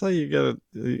 I'd say you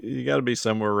gotta be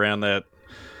somewhere around that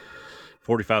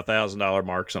 $45,000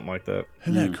 mark, something like that.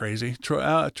 Isn't that crazy?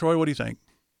 Troy, what do you think?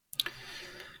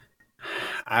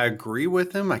 I agree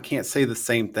with him. I can't say the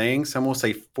same thing. So I'm going to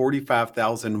say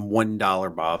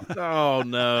 $45,001, Bob. Oh,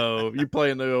 no. You're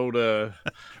playing the old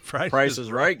Price is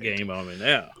Right game on me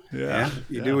now. Yeah.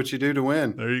 You do what you do to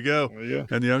win. There you go.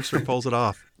 And the youngster pulls it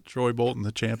off. Troy Bolton,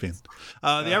 the champion.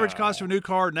 The average cost of a new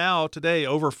car now today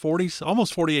almost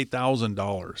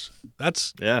 $48,000.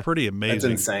 That's pretty amazing. That's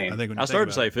insane. I think when I started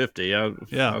to say 50. I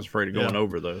was afraid of going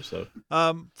over though. So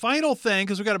final thing,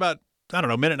 because we got about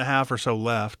a minute and a half or so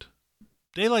left.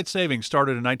 Daylight savings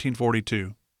started in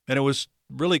 1942, and it was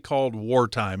really called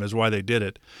wartime is why they did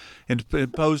it, and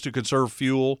imposed to conserve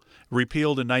fuel,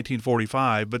 repealed in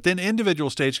 1945, but then individual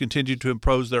states continued to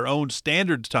impose their own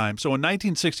standard time. So in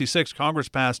 1966, Congress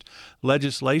passed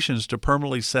legislations to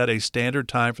permanently set a standard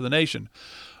time for the nation.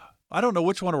 I don't know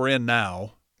which one we're in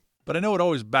now, but I know it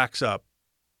always backs up.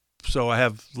 So I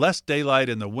have less daylight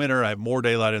in the winter, I have more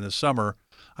daylight in the summer.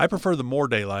 I prefer the more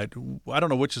daylight. I don't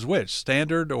know which is which,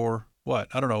 standard or what?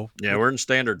 I don't know. Yeah, we're in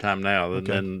standard time now, and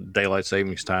Okay. then daylight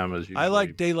savings time is usually. I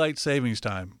like daylight savings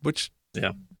time, which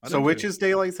Yeah. So which is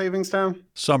daylight savings time?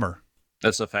 summer.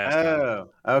 That's a fast time. Oh,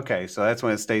 okay. So that's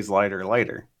when it stays lighter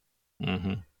later.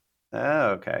 Mm-hmm. Oh,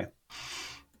 okay. I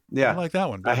Yeah, like that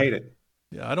one. I hate it.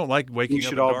 Yeah, I don't like waking You up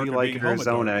should at all dark be and like being home at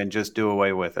Arizona dark. and just do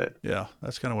away with it. Yeah,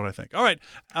 that's kind of what I think. All right,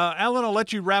 Alan, I'll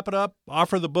let you wrap it up.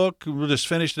 Offer the book. We'll just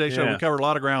finish today's show. Yeah. We covered a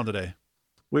lot of ground today.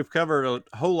 We've covered a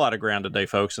whole lot of ground today,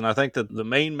 folks, and I think that the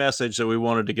main message that we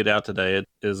wanted to get out today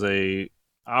is a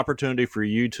opportunity for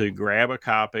you to grab a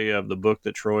copy of the book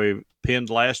that Troy penned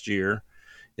last year.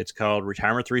 It's called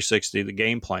Retirement 360, The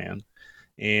Game Plan.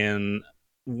 And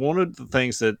one of the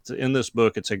things that in this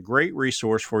book, it's a great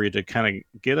resource for you to kind of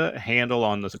get a handle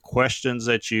on the questions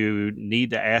that you need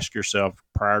to ask yourself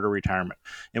prior to retirement.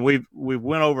 And we've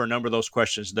went over a number of those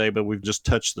questions today, but we've just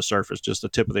touched the surface, just the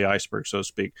tip of the iceberg, so to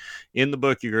speak. In the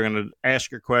book, you're going to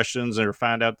ask your questions or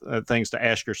find out things to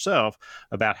ask yourself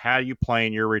about how you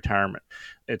plan your retirement.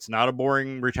 It's not a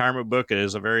boring retirement book. It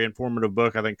is a very informative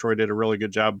book. I think Troy did a really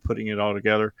good job of putting it all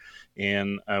together.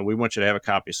 And we want you to have a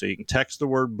copy. So you can text the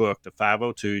word book to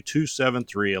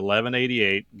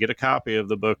 502-273-1188. Get a copy of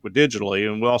the book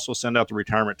digitally. And we'll also send out the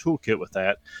retirement toolkit with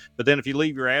that. But then if you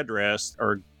leave your address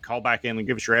or call back in and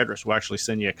give us your address, we'll actually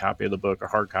send you a copy of the book, a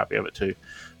hard copy of it too.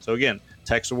 So again,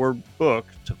 text the word book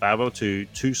to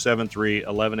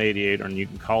 502-273-1188. And you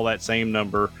can call that same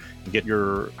number and get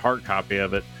your hard copy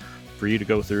of it for you to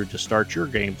go through to start your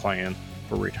game plan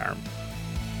for retirement.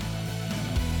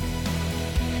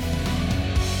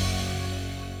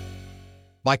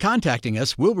 By contacting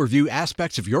us, we'll review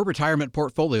aspects of your retirement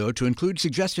portfolio to include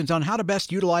suggestions on how to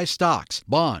best utilize stocks,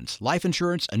 bonds, life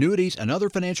insurance, annuities, and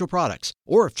other financial products,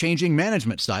 or if changing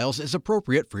management styles is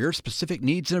appropriate for your specific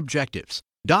needs and objectives.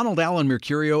 Donald Allen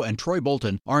Mercurio and Troy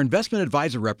Bolton are investment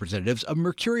advisor representatives of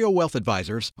Mercurio Wealth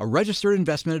Advisors, a registered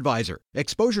investment advisor.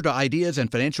 Exposure to ideas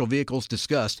and financial vehicles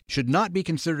discussed should not be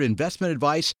considered investment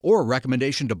advice or a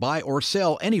recommendation to buy or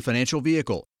sell any financial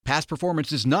vehicle. Past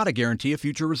performance is not a guarantee of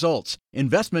future results.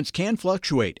 Investments can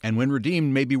fluctuate and when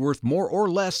redeemed may be worth more or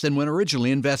less than when originally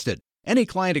invested. Any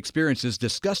client experiences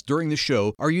discussed during the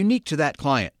show are unique to that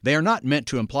client. They are not meant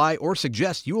to imply or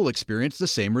suggest you will experience the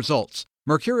same results.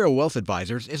 Mercurio Wealth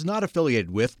Advisors is not affiliated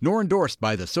with nor endorsed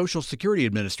by the Social Security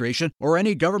Administration or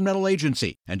any governmental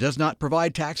agency and does not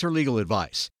provide tax or legal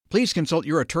advice. Please consult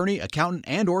your attorney, accountant,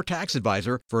 and/or tax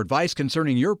advisor for advice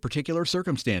concerning your particular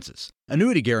circumstances.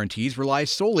 Annuity guarantees rely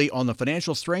solely on the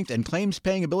financial strength and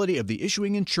claims-paying ability of the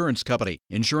issuing insurance company.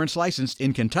 Insurance licensed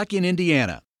in Kentucky and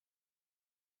Indiana.